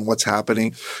based on what's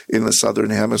happening in the Southern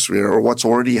Hemisphere or what's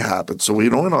already happened. So,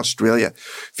 in Australia,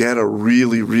 they had a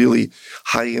really, really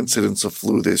high incidence of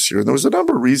flu this year. And there was a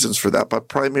number of reasons for that, but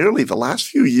primarily the last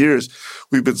few years,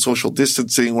 we've been social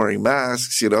distancing, wearing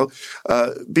masks,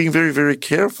 being very, very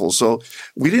careful. So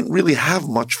we didn't really have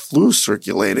much flu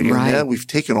circulating. Right. And now we've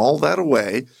taken all that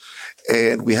away.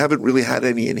 And we haven't really had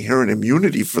any inherent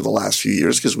immunity for the last few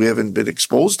years because we haven't been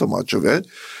exposed to much of it.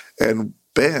 And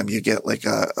bam, you get like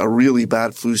a really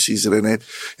bad flu season. And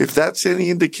if that's any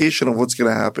indication of what's going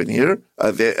to happen here,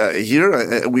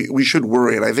 we should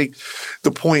worry. And I think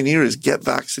the point here is get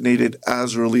vaccinated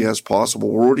as early as possible.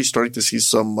 We're already starting to see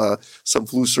some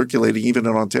flu circulating even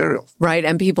in Ontario. Right.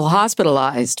 And people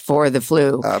hospitalized for the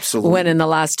flu. Absolutely. When in the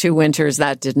last 2 winters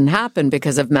that didn't happen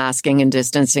because of masking and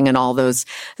distancing and all those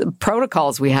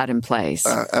protocols we had in place.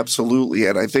 Absolutely.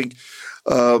 And I think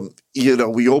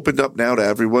we opened up now to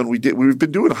everyone. We've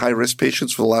been doing high risk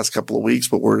patients for the last couple of weeks,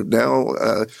 but we're now,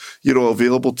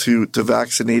 available to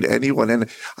vaccinate anyone. And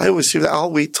I always say that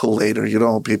I'll wait till later.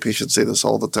 Patients say this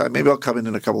all the time. Maybe I'll come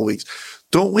in a couple of weeks.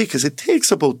 Don't wait because it takes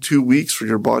about 2 weeks for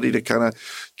your body to kind of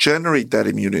generate that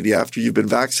immunity after you've been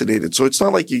vaccinated. So it's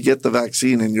not like you get the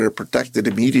vaccine and you're protected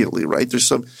immediately, right? There's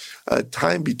some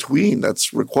time between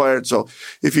that's required. So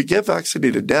if you get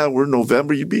vaccinated now, we're in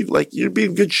November, you'd be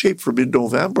in good shape for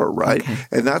mid-November, right? Okay.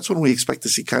 And that's when we expect to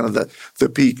see kind of the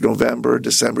peak, November,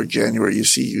 December, January. You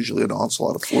see usually an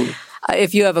onslaught of flu.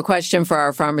 If you have a question for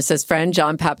our pharmacist friend,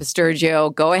 John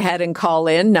Papastergiou, go ahead and call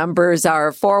in. Numbers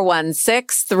are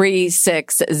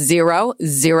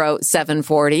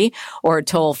 416-360-0740 or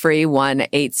toll free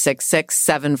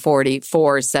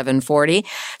 1-866-740-4740.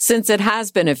 Since it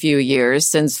has been a few years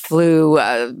since flu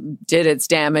did its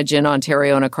damage in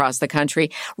Ontario and across the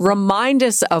country, remind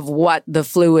us of what the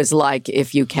flu is like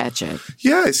if you catch it.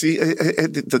 Yeah, see,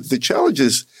 the challenge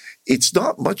is it's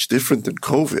not much different than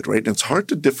COVID, right? And it's hard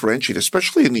to differentiate,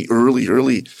 especially in the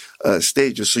early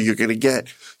stages. So you're going to get,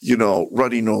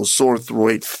 runny nose, sore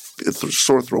throat,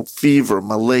 fever,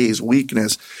 malaise,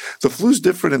 weakness. The flu's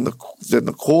different than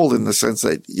the cold in the sense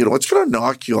that, it's going to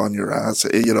knock you on your ass.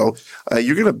 You're going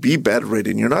to be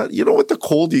bedridden. You're not, with the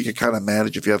cold, you can kind of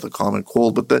manage if you have the common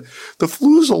cold, but the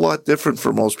flu is a lot different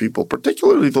for most people,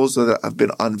 particularly those that have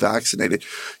been unvaccinated.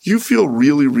 You feel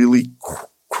really, really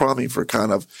crummy for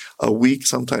kind of a week,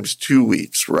 sometimes 2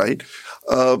 weeks, right?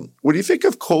 When you think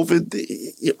of COVID,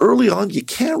 early on, you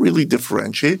can't really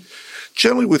differentiate.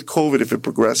 Generally with COVID, if it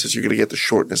progresses, you're going to get the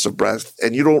shortness of breath,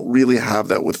 and you don't really have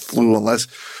that with flu unless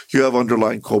you have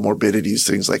underlying comorbidities,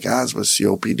 things like asthma,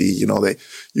 COPD,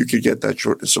 you could get that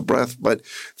shortness of breath. But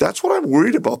that's what I'm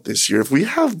worried about this year. If we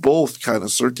have both kind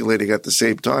of circulating at the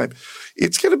same time,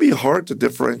 it's going to be hard to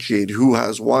differentiate who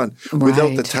has one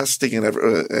without the testing and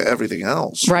everything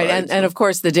else. Right. And of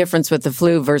course, the difference with the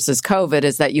flu versus COVID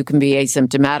is that you can be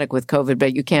asymptomatic with COVID,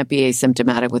 but you can't be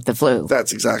asymptomatic with the flu.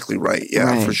 That's exactly right.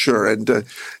 Yeah, for sure. And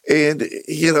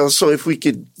so if we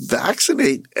could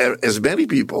vaccinate as many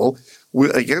people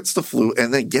against the flu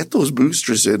and then get those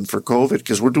boosters in for COVID,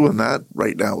 because we're doing that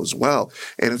right now as well.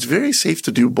 And it's very safe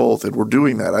to do both, and we're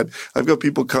doing that. I've got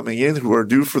people coming in who are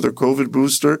due for their COVID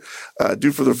booster,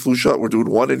 due for their flu shot. We're doing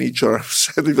one in each arm,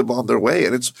 sending them on their way.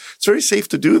 And it's very safe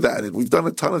to do that. And we've done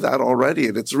a ton of that already.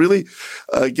 And it's really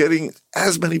getting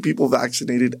as many people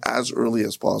vaccinated as early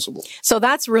as possible. So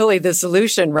that's really the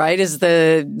solution, right? Is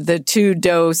the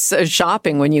 2-dose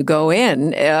shopping when you go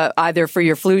in, either for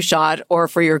your flu shot or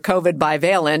for your COVID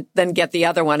bivalent, then get the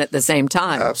other one at the same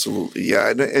time. Absolutely, yeah.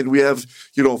 And we have,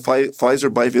 Pfizer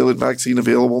bivalent vaccine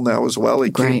available now as well.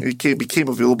 It became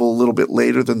available a little bit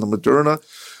later than the Moderna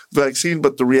vaccine,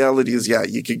 but the reality is,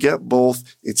 you could get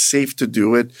both. It's safe to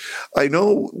do it. I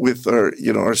know with our,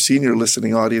 our senior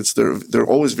listening audience, they're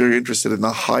always very interested in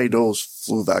the high dose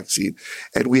flu vaccine,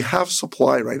 and we have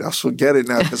supply right now. So get it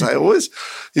now, because I always,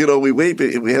 we wait.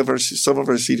 We have some of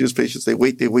our seniors patients. They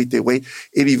wait. It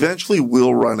eventually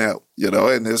will run out,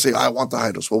 and they'll say, "I want the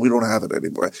high dose." Well, we don't have it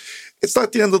anymore. It's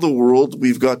not the end of the world.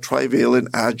 We've got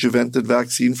trivalent adjuvanted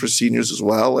vaccine for seniors as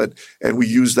well. And we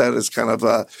use that as kind of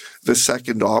the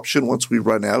second option once we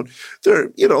run out.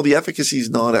 The efficacy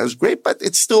is not as great, but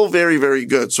it's still very, very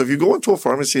good. So if you go into a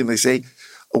pharmacy and they say,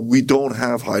 we don't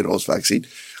have high dose vaccine,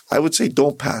 I would say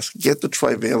don't pass. Get the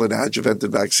trivalent adjuvanted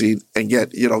vaccine and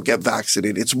get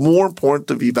vaccinated. It's more important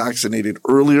to be vaccinated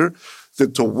earlier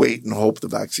than to wait and hope the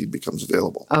vaccine becomes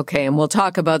available. Okay, and we'll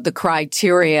talk about the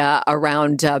criteria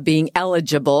around being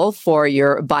eligible for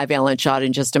your bivalent shot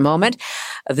in just a moment.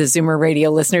 The Zoomer Radio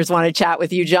listeners want to chat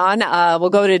with you, John. We'll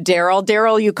go to Daryl.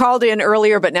 Daryl, you called in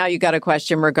earlier, but now you got a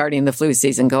question regarding the flu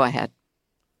season. Go ahead.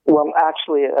 Well,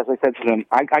 actually, as I said to them,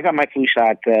 I got my flu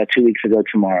shot 2 weeks ago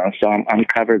tomorrow, so I'm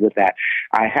covered with that.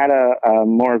 I had a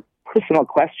more personal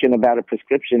question about a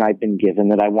prescription I've been given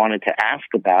that I wanted to ask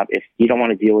about. If you don't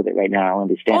want to deal with it right now, I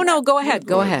understand. Oh, no, go ahead.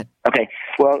 Go ahead. Okay.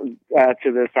 Well,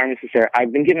 to the pharmacist there,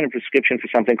 I've been given a prescription for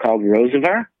something called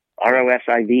Rosiver,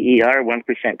 Rosiver,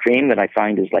 1% cream that I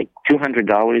find is like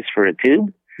 $200 for a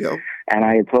tube. Yep. And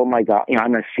I had told my doctor,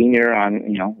 I'm a senior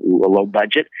on, a low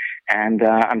budget, and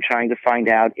I'm trying to find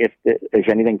out if there's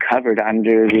anything covered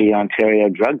under the Ontario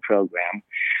drug program.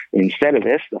 Instead of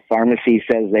this, the pharmacy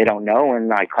says they don't know,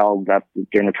 and I called up the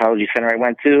dermatology center I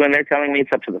went to, and they're telling me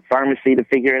it's up to the pharmacy to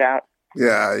figure it out.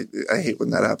 Yeah, I hate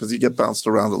when that happens. You get bounced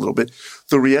around a little bit.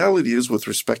 The reality is, with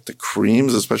respect to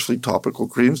creams, especially topical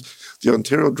creams, the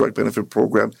Ontario Drug Benefit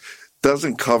Program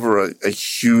doesn't cover a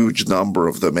huge number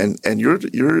of them, and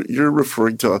you're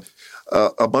referring to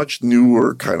a much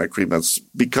newer kind of cream that's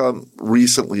become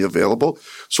recently available.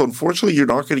 So unfortunately, you're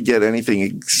not going to get anything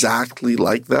exactly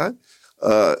like that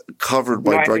covered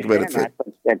by drug benefit.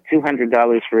 That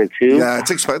 $200 for a tube. Yeah, it's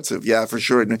expensive. Yeah, for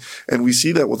sure. And we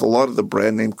see that with a lot of the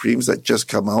brand name creams that just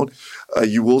come out.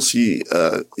 You will see,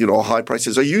 high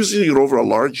prices. Are you using it over a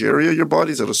large area of your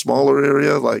body? Is it a smaller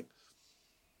area?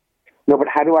 No, but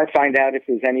how do I find out if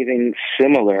there's anything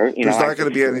similar? There's not going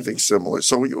to be anything similar.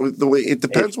 So the way it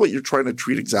depends what you're trying to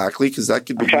treat exactly, because that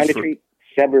could be. I'm trying to treat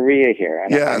seborrhea here.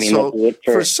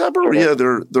 For seborrhea,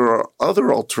 there are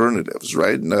other alternatives,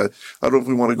 right? And I don't know if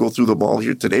we want to go through them all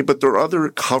here today, but there are other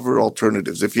cover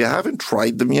alternatives. If you haven't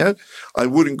tried them yet, I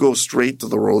wouldn't go straight to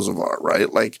the Rosevar,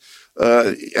 right? Like,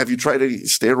 have you tried any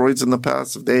steroids in the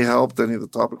past? Have they helped, any of the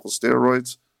topical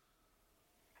steroids?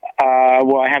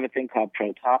 Well, I have a thing called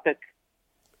Protopic.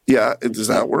 Yeah, does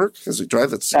that work? Has it tried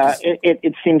that?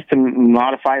 It seems to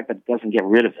modify it, but it doesn't get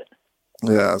rid of it.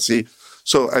 Yeah, see.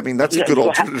 So, that's a good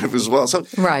alternative as well. So,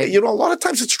 a lot of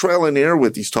times it's trial and error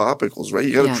with these topicals, right?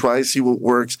 You got to try, see what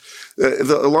works.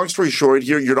 The long story short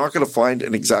here, you're not going to find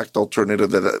an exact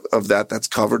alternative of that's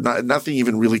covered. Nothing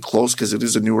even really close because it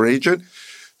is a newer agent.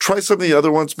 Try some of the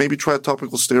other ones. Maybe try a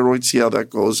topical steroid, see how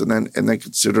that goes, and then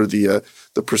consider the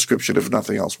prescription if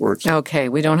nothing else works. Okay,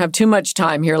 we don't have too much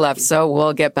time here left, so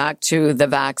we'll get back to the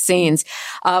vaccines.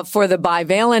 For the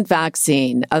bivalent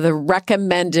vaccine, the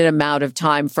recommended amount of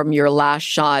time from your last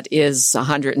shot is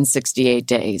 168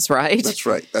 days, right? That's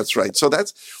right. So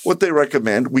that's what they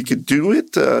recommend. We could do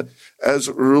it as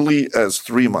early as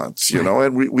 3 months,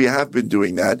 and we have been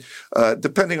doing that,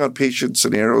 depending on patient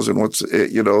scenarios and what's,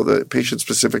 the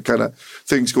patient-specific kind of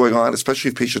things going on, especially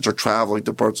if patients are traveling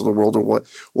to parts of the world or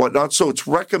whatnot. So it's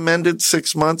recommended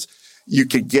 6 months. You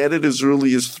can get it as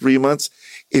early as 3 months.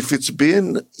 If it's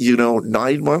been,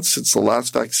 9 months since the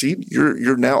last vaccine,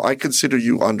 you're now, I consider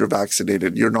you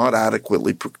under-vaccinated. You're not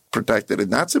adequately protected.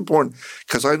 And that's important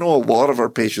because I know a lot of our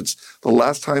patients, the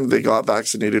last time they got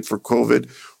vaccinated for COVID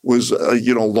was,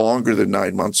 longer than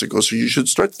 9 months ago. So you should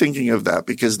start thinking of that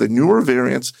because the newer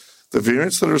variants, the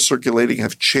variants that are circulating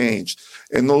have changed.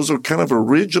 And those are kind of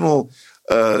original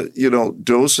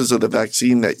doses of the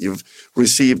vaccine that you've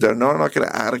received are not going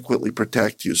to adequately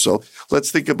protect you. So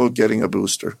let's think about getting a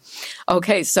booster.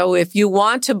 Okay, so if you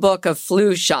want to book a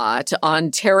flu shot,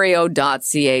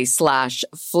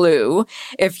 ontario.ca/flu.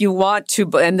 If you want to,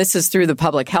 and this is through the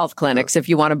public health clinics, if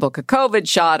you want to book a COVID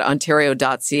shot,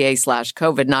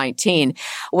 ontario.ca/COVID-19.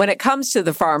 When it comes to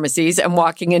the pharmacies and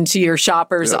walking into your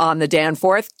Shoppers on the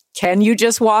Danforth, can you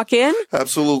just walk in?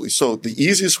 Absolutely. So the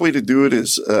easiest way to do it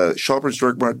is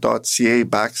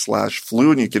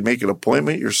shoppersdrugmart.ca/flu, and you can make an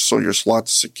appointment. So your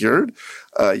slot's secured.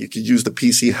 You can use the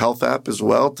PC Health app as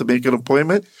well to make an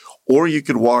appointment, or you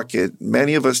can walk in.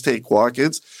 Many of us take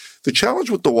walk-ins. The challenge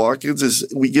with the walk-ins is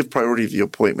we give priority to the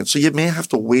appointment, so you may have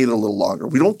to wait a little longer.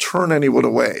 We don't turn anyone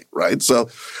away, right? So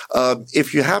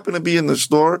if you happen to be in the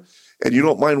store and you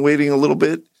don't mind waiting a little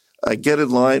bit, get in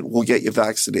line. We'll get you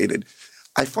vaccinated.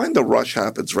 I find the rush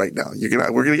happens right now.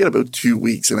 We're going to get about 2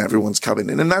 weeks and everyone's coming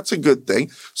in, and that's a good thing.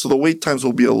 So the wait times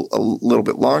will be a little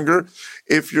bit longer.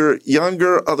 If you're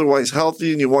younger, otherwise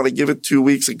healthy, and you want to give it 2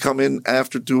 weeks and come in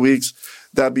after 2 weeks,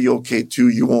 that'd be okay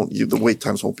too. The wait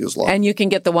times won't be as long. And you can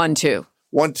get the 1-2.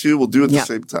 1-2, we'll do it at the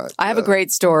same time. I have a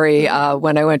great story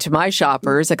when I went to my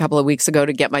Shoppers a couple of weeks ago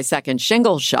to get my second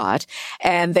shingles shot,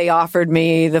 and they offered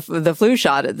me the flu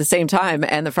shot at the same time.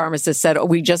 And the pharmacist said,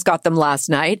 we just got them last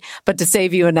night, but to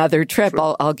save you another trip,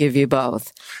 I'll give you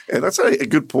both. And that's a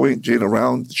good point, Jane,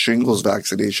 around shingles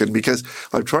vaccination, because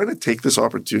I'm trying to take this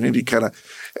opportunity to kind of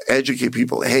educate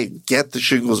people. Hey, get the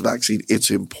shingles vaccine.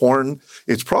 It's important.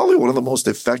 It's probably one of the most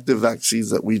effective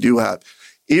vaccines that we do have.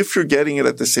 If you're getting it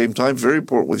at the same time, very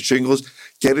important with shingles,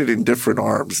 get it in different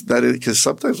arms. That is, because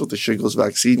sometimes with the shingles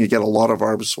vaccine, you get a lot of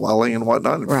arm swelling and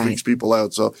whatnot, and it freaks people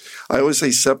out. So I always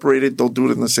say separate it. Don't do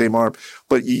it in the same arm.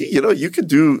 But, you could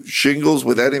do shingles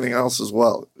with anything else as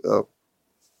well.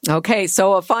 Okay,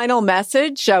 so a final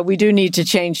message. We do need to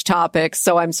change topics,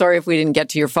 so I'm sorry if we didn't get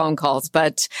to your phone calls,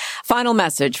 but final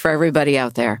message for everybody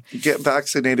out there. Get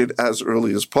vaccinated as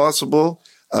early as possible.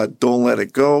 Don't let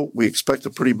it go. We expect a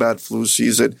pretty bad flu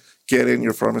season. Get in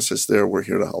your pharmacist there. We're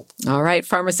here to help. All right.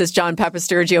 Pharmacist John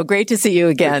Papastergiou, great to see you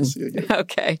again.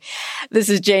 Okay. This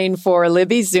is Jane for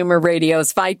Libby, Zoomer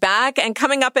Radio's Fight Back. And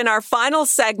coming up in our final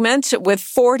segment, with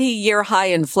 40-year high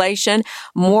inflation,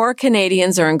 more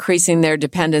Canadians are increasing their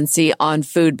dependency on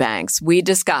food banks. We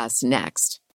discuss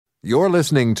next. You're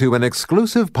listening to an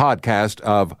exclusive podcast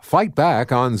of Fight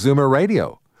Back on Zoomer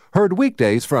Radio. Heard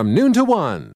weekdays from noon to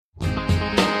 1.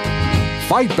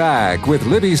 Fight Back with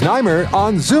Libby Znaimer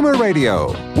on Zoomer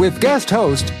Radio with guest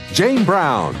host Jane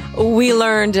Brown. We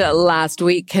learned last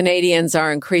week Canadians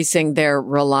are increasing their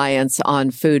reliance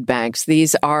on food banks.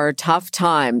 These are tough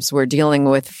times. We're dealing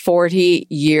with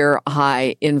 40-year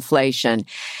high inflation.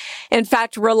 In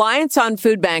fact, reliance on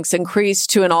food banks increased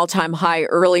to an all-time high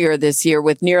earlier this year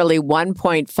with nearly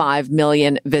 1.5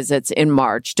 million visits in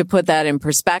March. To put that in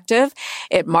perspective,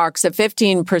 it marks a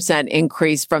 15%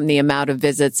 increase from the amount of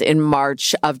visits in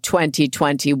March of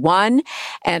 2021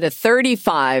 and a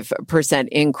 35%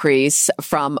 increase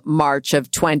from March of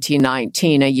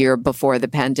 2019, a year before the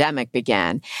pandemic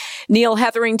began. Neil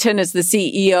Hetherington is the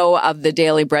CEO of the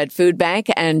Daily Bread Food Bank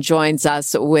and joins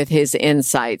us with his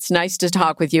insights. Nice to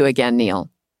talk with you again, Neil.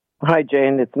 Hi,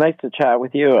 Jane. It's nice to chat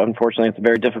with you. Unfortunately, it's a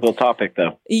very difficult topic,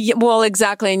 though. Yeah, well,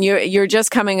 exactly. And you're just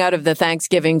coming out of the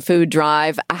Thanksgiving food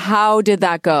drive. How did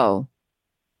that go?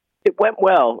 It went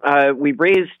well. We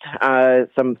raised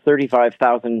some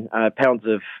 35,000 pounds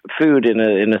of food in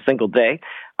a single day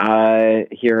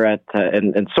here at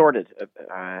and sorted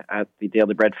at the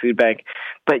Daily Bread Food Bank.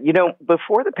 But,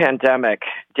 before the pandemic,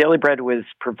 Daily Bread was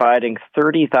providing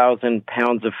 30,000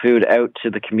 pounds of food out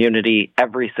to the community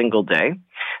every single day.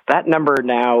 That number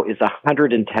now is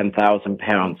 110,000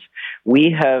 pounds.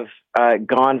 We have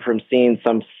gone from seeing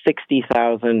some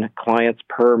 60,000 clients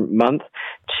per month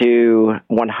to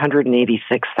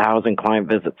 186,000 client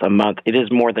visits a month. It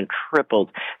has more than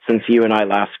tripled since you and I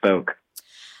last spoke.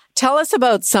 Tell us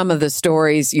about some of the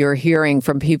stories you're hearing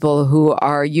from people who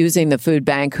are using the food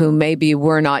bank who maybe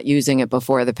were not using it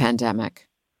before the pandemic.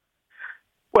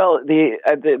 Well,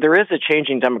 there is a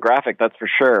changing demographic, that's for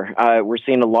sure. We're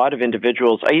seeing a lot of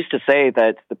individuals. I used to say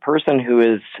that the person who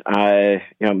is,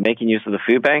 making use of the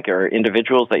food bank are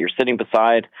individuals that you're sitting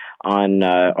beside on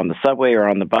the subway or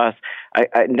on the bus.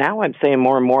 Now I'm saying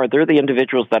more and more, they're the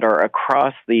individuals that are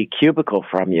across the cubicle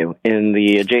from you in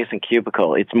the adjacent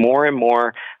cubicle. It's more and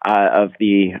more of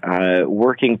the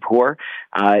working poor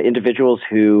individuals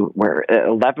who, where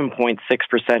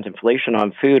 11.6% inflation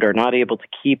on food, are not able to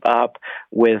keep up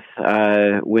with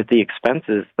the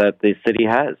expenses that the city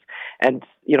has. And,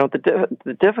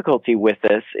 the difficulty with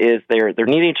this is they're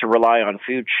needing to rely on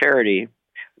food charity,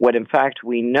 when in fact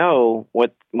we know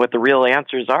what the real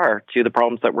answers are to the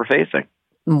problems that we're facing.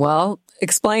 Well,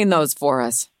 explain those for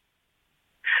us.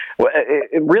 Well,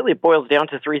 it really boils down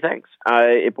to three things.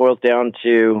 It boils down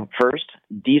to, first,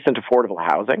 decent, affordable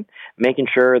housing, making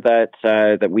sure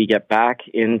that we get back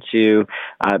into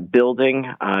building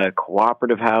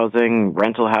cooperative housing,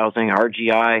 rental housing,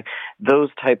 RGI. Those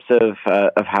types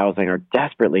of housing are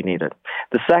desperately needed.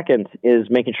 The second is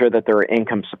making sure that there are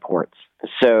income supports.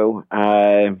 So,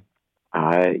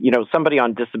 somebody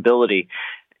on disability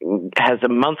has a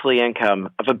monthly income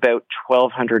of about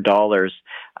 $1,200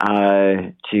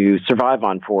 to survive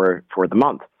on for the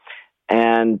month,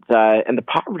 and the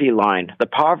poverty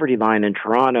line in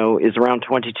Toronto is around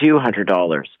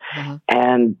 $2,200,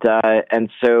 and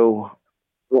so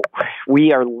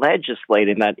we are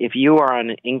legislating that if you are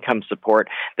on income support,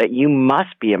 that you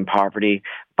must be in poverty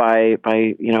by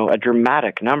a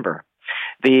dramatic number.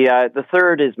 The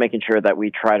third is making sure that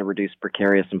we try to reduce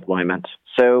precarious employment.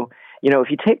 So,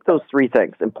 if you take those three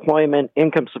things, employment,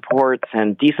 income supports,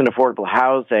 and decent affordable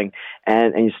housing,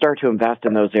 and you start to invest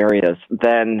in those areas,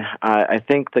 then I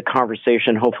think the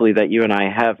conversation, hopefully, that you and I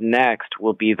have next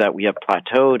will be that we have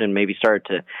plateaued and maybe start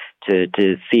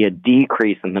to see a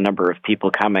decrease in the number of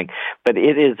people coming. But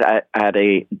it is at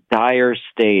a dire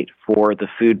state for the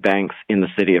food banks in the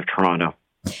city of Toronto.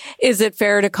 Is it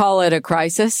fair to call it a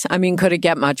crisis? I mean, could it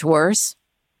get much worse?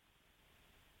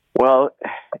 Well,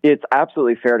 it's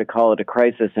absolutely fair to call it a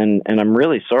crisis, and I'm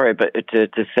really sorry, but to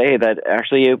say that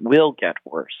actually it will get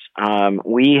worse.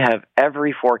 We have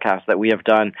every forecast that we have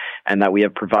done and that we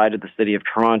have provided the City of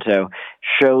Toronto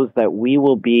shows that we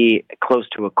will be close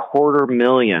to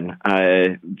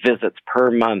 250,000 visits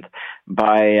per month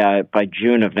by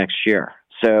June of next year.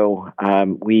 So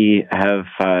we have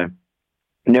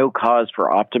no cause for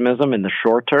optimism in the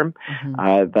short term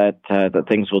that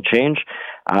things will change,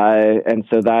 and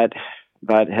so that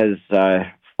has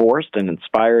forced and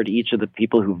inspired each of the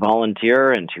people who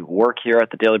volunteer and who work here at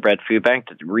the Daily Bread Food Bank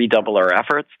to redouble our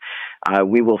efforts.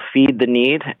 We will feed the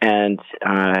need, and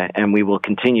we will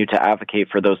continue to advocate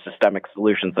for those systemic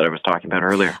solutions that I was talking about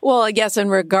earlier. Well, I guess in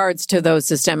regards to those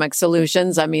systemic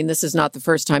solutions, I mean, this is not the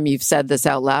first time you've said this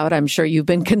out loud. I'm sure you've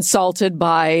been consulted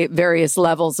by various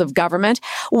levels of government.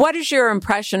 What is your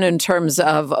impression in terms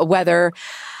of whether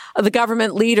the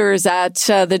government leaders at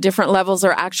the different levels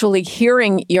are actually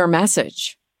hearing your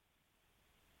message?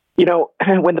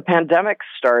 When the pandemic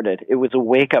started, it was a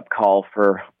wake-up call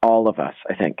for all of us,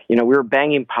 I think. We were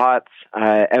banging pots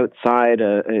outside,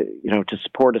 to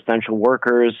support essential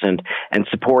workers and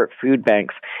support food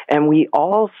banks. And we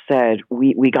all said,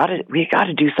 we got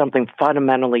to do something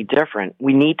fundamentally different.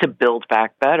 We need to build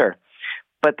back better.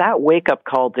 But that wake-up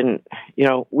call didn't,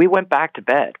 we went back to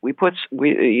bed.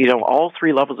 All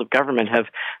three levels of government have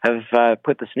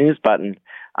put the snooze button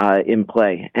in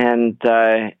play. And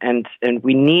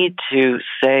we need to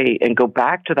say and go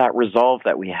back to that resolve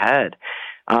that we had.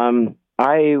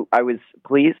 I was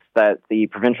pleased that the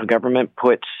provincial government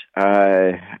put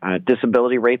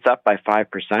disability rates up by 5%.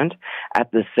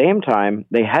 At the same time,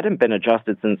 they hadn't been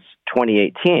adjusted since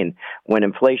 2018, when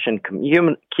inflation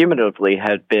cumulatively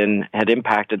had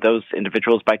impacted those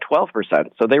individuals by 12%.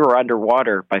 So they were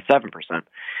underwater by 7%.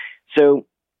 So,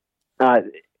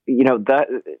 that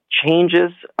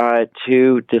changes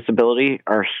to disability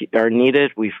are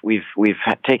needed. We've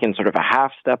taken sort of a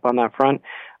half step on that front.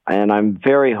 And I'm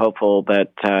very hopeful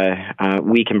that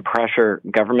we can pressure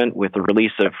government with the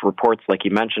release of reports, like you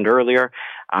mentioned earlier,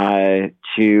 to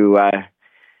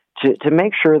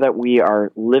make sure that we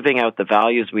are living out the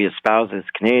values we espouse as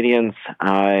Canadians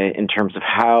in terms of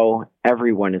how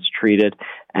everyone is treated,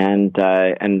 and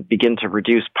begin to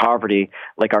reduce poverty,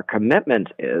 like our commitment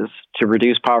is to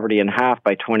reduce poverty in half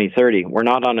by 2030. We're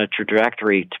not on a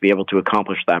trajectory to be able to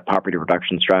accomplish that poverty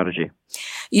reduction strategy.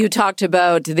 You talked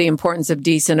about the importance of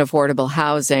decent, affordable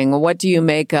housing. What do you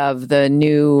make of the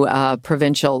new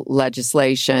provincial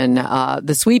legislation,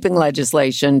 the sweeping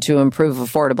legislation to improve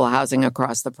affordable housing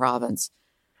across the province?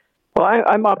 Well,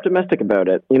 I'm optimistic about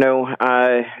it.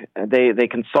 They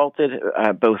consulted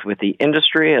both with the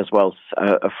industry as well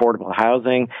as affordable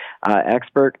housing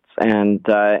experts, and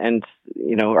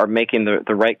are making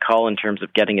the right call in terms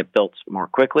of getting it built more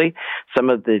quickly. Some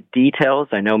of the details,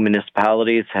 I know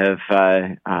municipalities have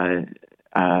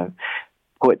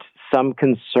put some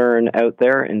concern out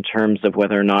there in terms of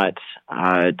whether or not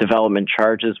development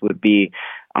charges would be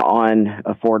on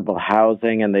affordable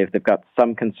housing, and they've got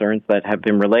some concerns that have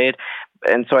been relayed.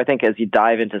 And so I think as you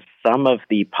dive into some of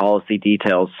the policy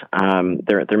details,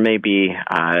 there may be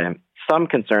some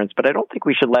concerns, but I don't think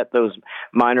we should let those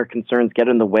minor concerns get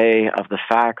in the way of the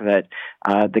fact that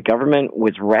the government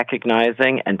was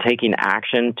recognizing and taking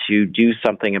action to do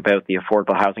something about the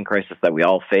affordable housing crisis that we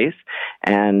all face.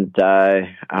 And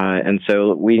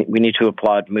so we need to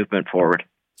applaud movement forward.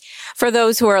 For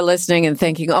those who are listening and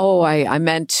thinking, I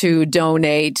meant to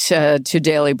donate to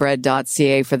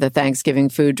dailybread.ca for the Thanksgiving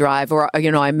food drive, or,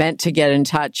 I meant to get in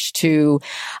touch to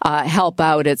help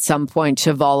out at some point,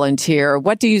 to volunteer.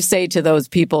 What do you say to those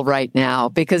people right now?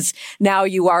 Because now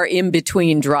you are in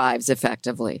between drives,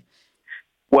 effectively.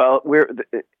 Well, we're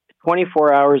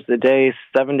 24 hours a day,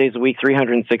 7 days a week,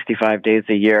 365 days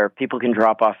a year. People can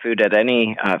drop off food at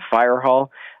any fire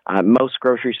hall. Most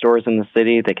grocery stores in the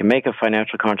city, they can make a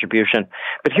financial contribution.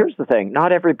 But here's the thing.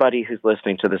 Not everybody who's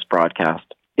listening to this broadcast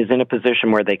is in a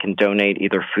position where they can donate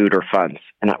either food or funds.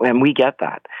 And we get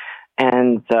that.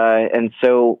 And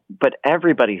so, but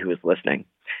everybody who is listening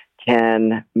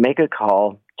can make a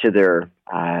call to their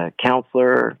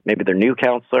counselor, maybe their new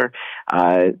counselor,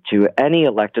 to any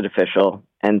elected official,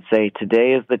 and say,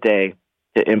 today is the day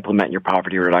to implement your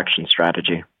poverty reduction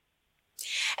strategy.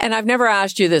 And I've never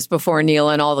asked you this before, Neil,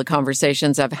 in all the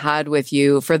conversations I've had with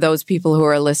you. For those people who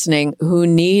are listening who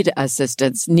need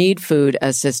assistance, need food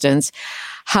assistance,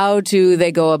 how do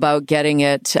they go about getting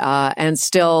it and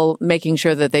still making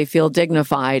sure that they feel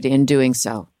dignified in doing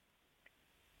so?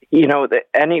 But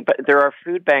there are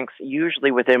food banks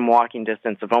usually within walking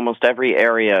distance of almost every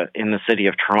area in the city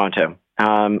of Toronto.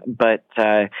 But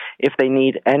if they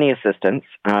need any assistance,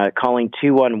 calling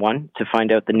 211 to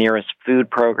find out the nearest food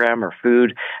program or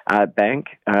food bank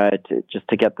just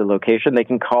to get the location. They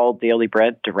can call Daily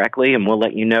Bread directly, and we'll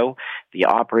let you know the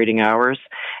operating hours.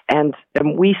 And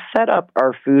we set up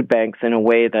our food banks in a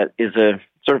way that is a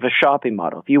sort of a shopping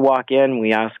model. If you walk in,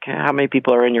 we ask how many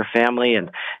people are in your family,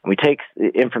 and we take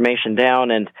information down,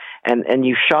 and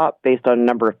you shop based on a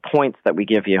number of points that we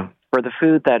give you for the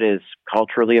food that is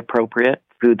culturally appropriate,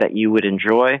 food that you would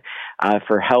enjoy,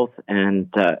 for health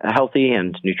and healthy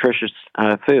and nutritious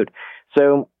food.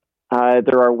 So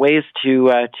there are ways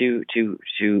to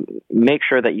make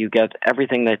sure that you get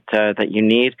everything that you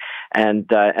need,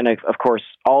 and of course,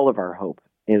 all of our hope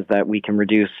is that we can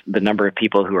reduce the number of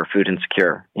people who are food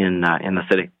insecure in the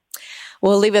city.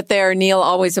 We'll leave it there. Neil,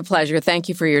 always a pleasure. Thank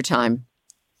you for your time.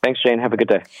 Thanks, Jane. Have a good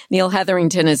day. Neil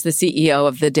Hetherington is the CEO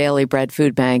of the Daily Bread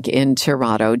Food Bank in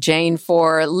Toronto. Jane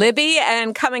for Libby.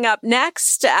 And coming up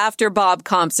next, after Bob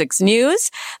Komsick's news,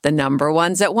 the number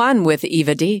one's at 1 with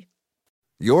Eva D.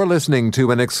 You're listening to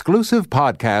an exclusive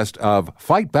podcast of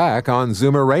Fight Back on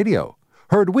Zoomer Radio.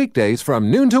 Heard weekdays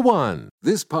from noon to 1.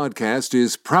 This podcast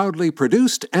is proudly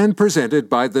produced and presented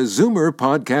by the Zoomer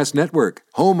Podcast Network,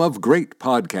 home of great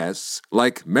podcasts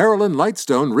like Marilyn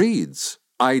Lightstone Reads,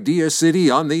 Idea City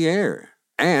on the Air,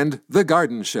 and The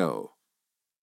Garden Show.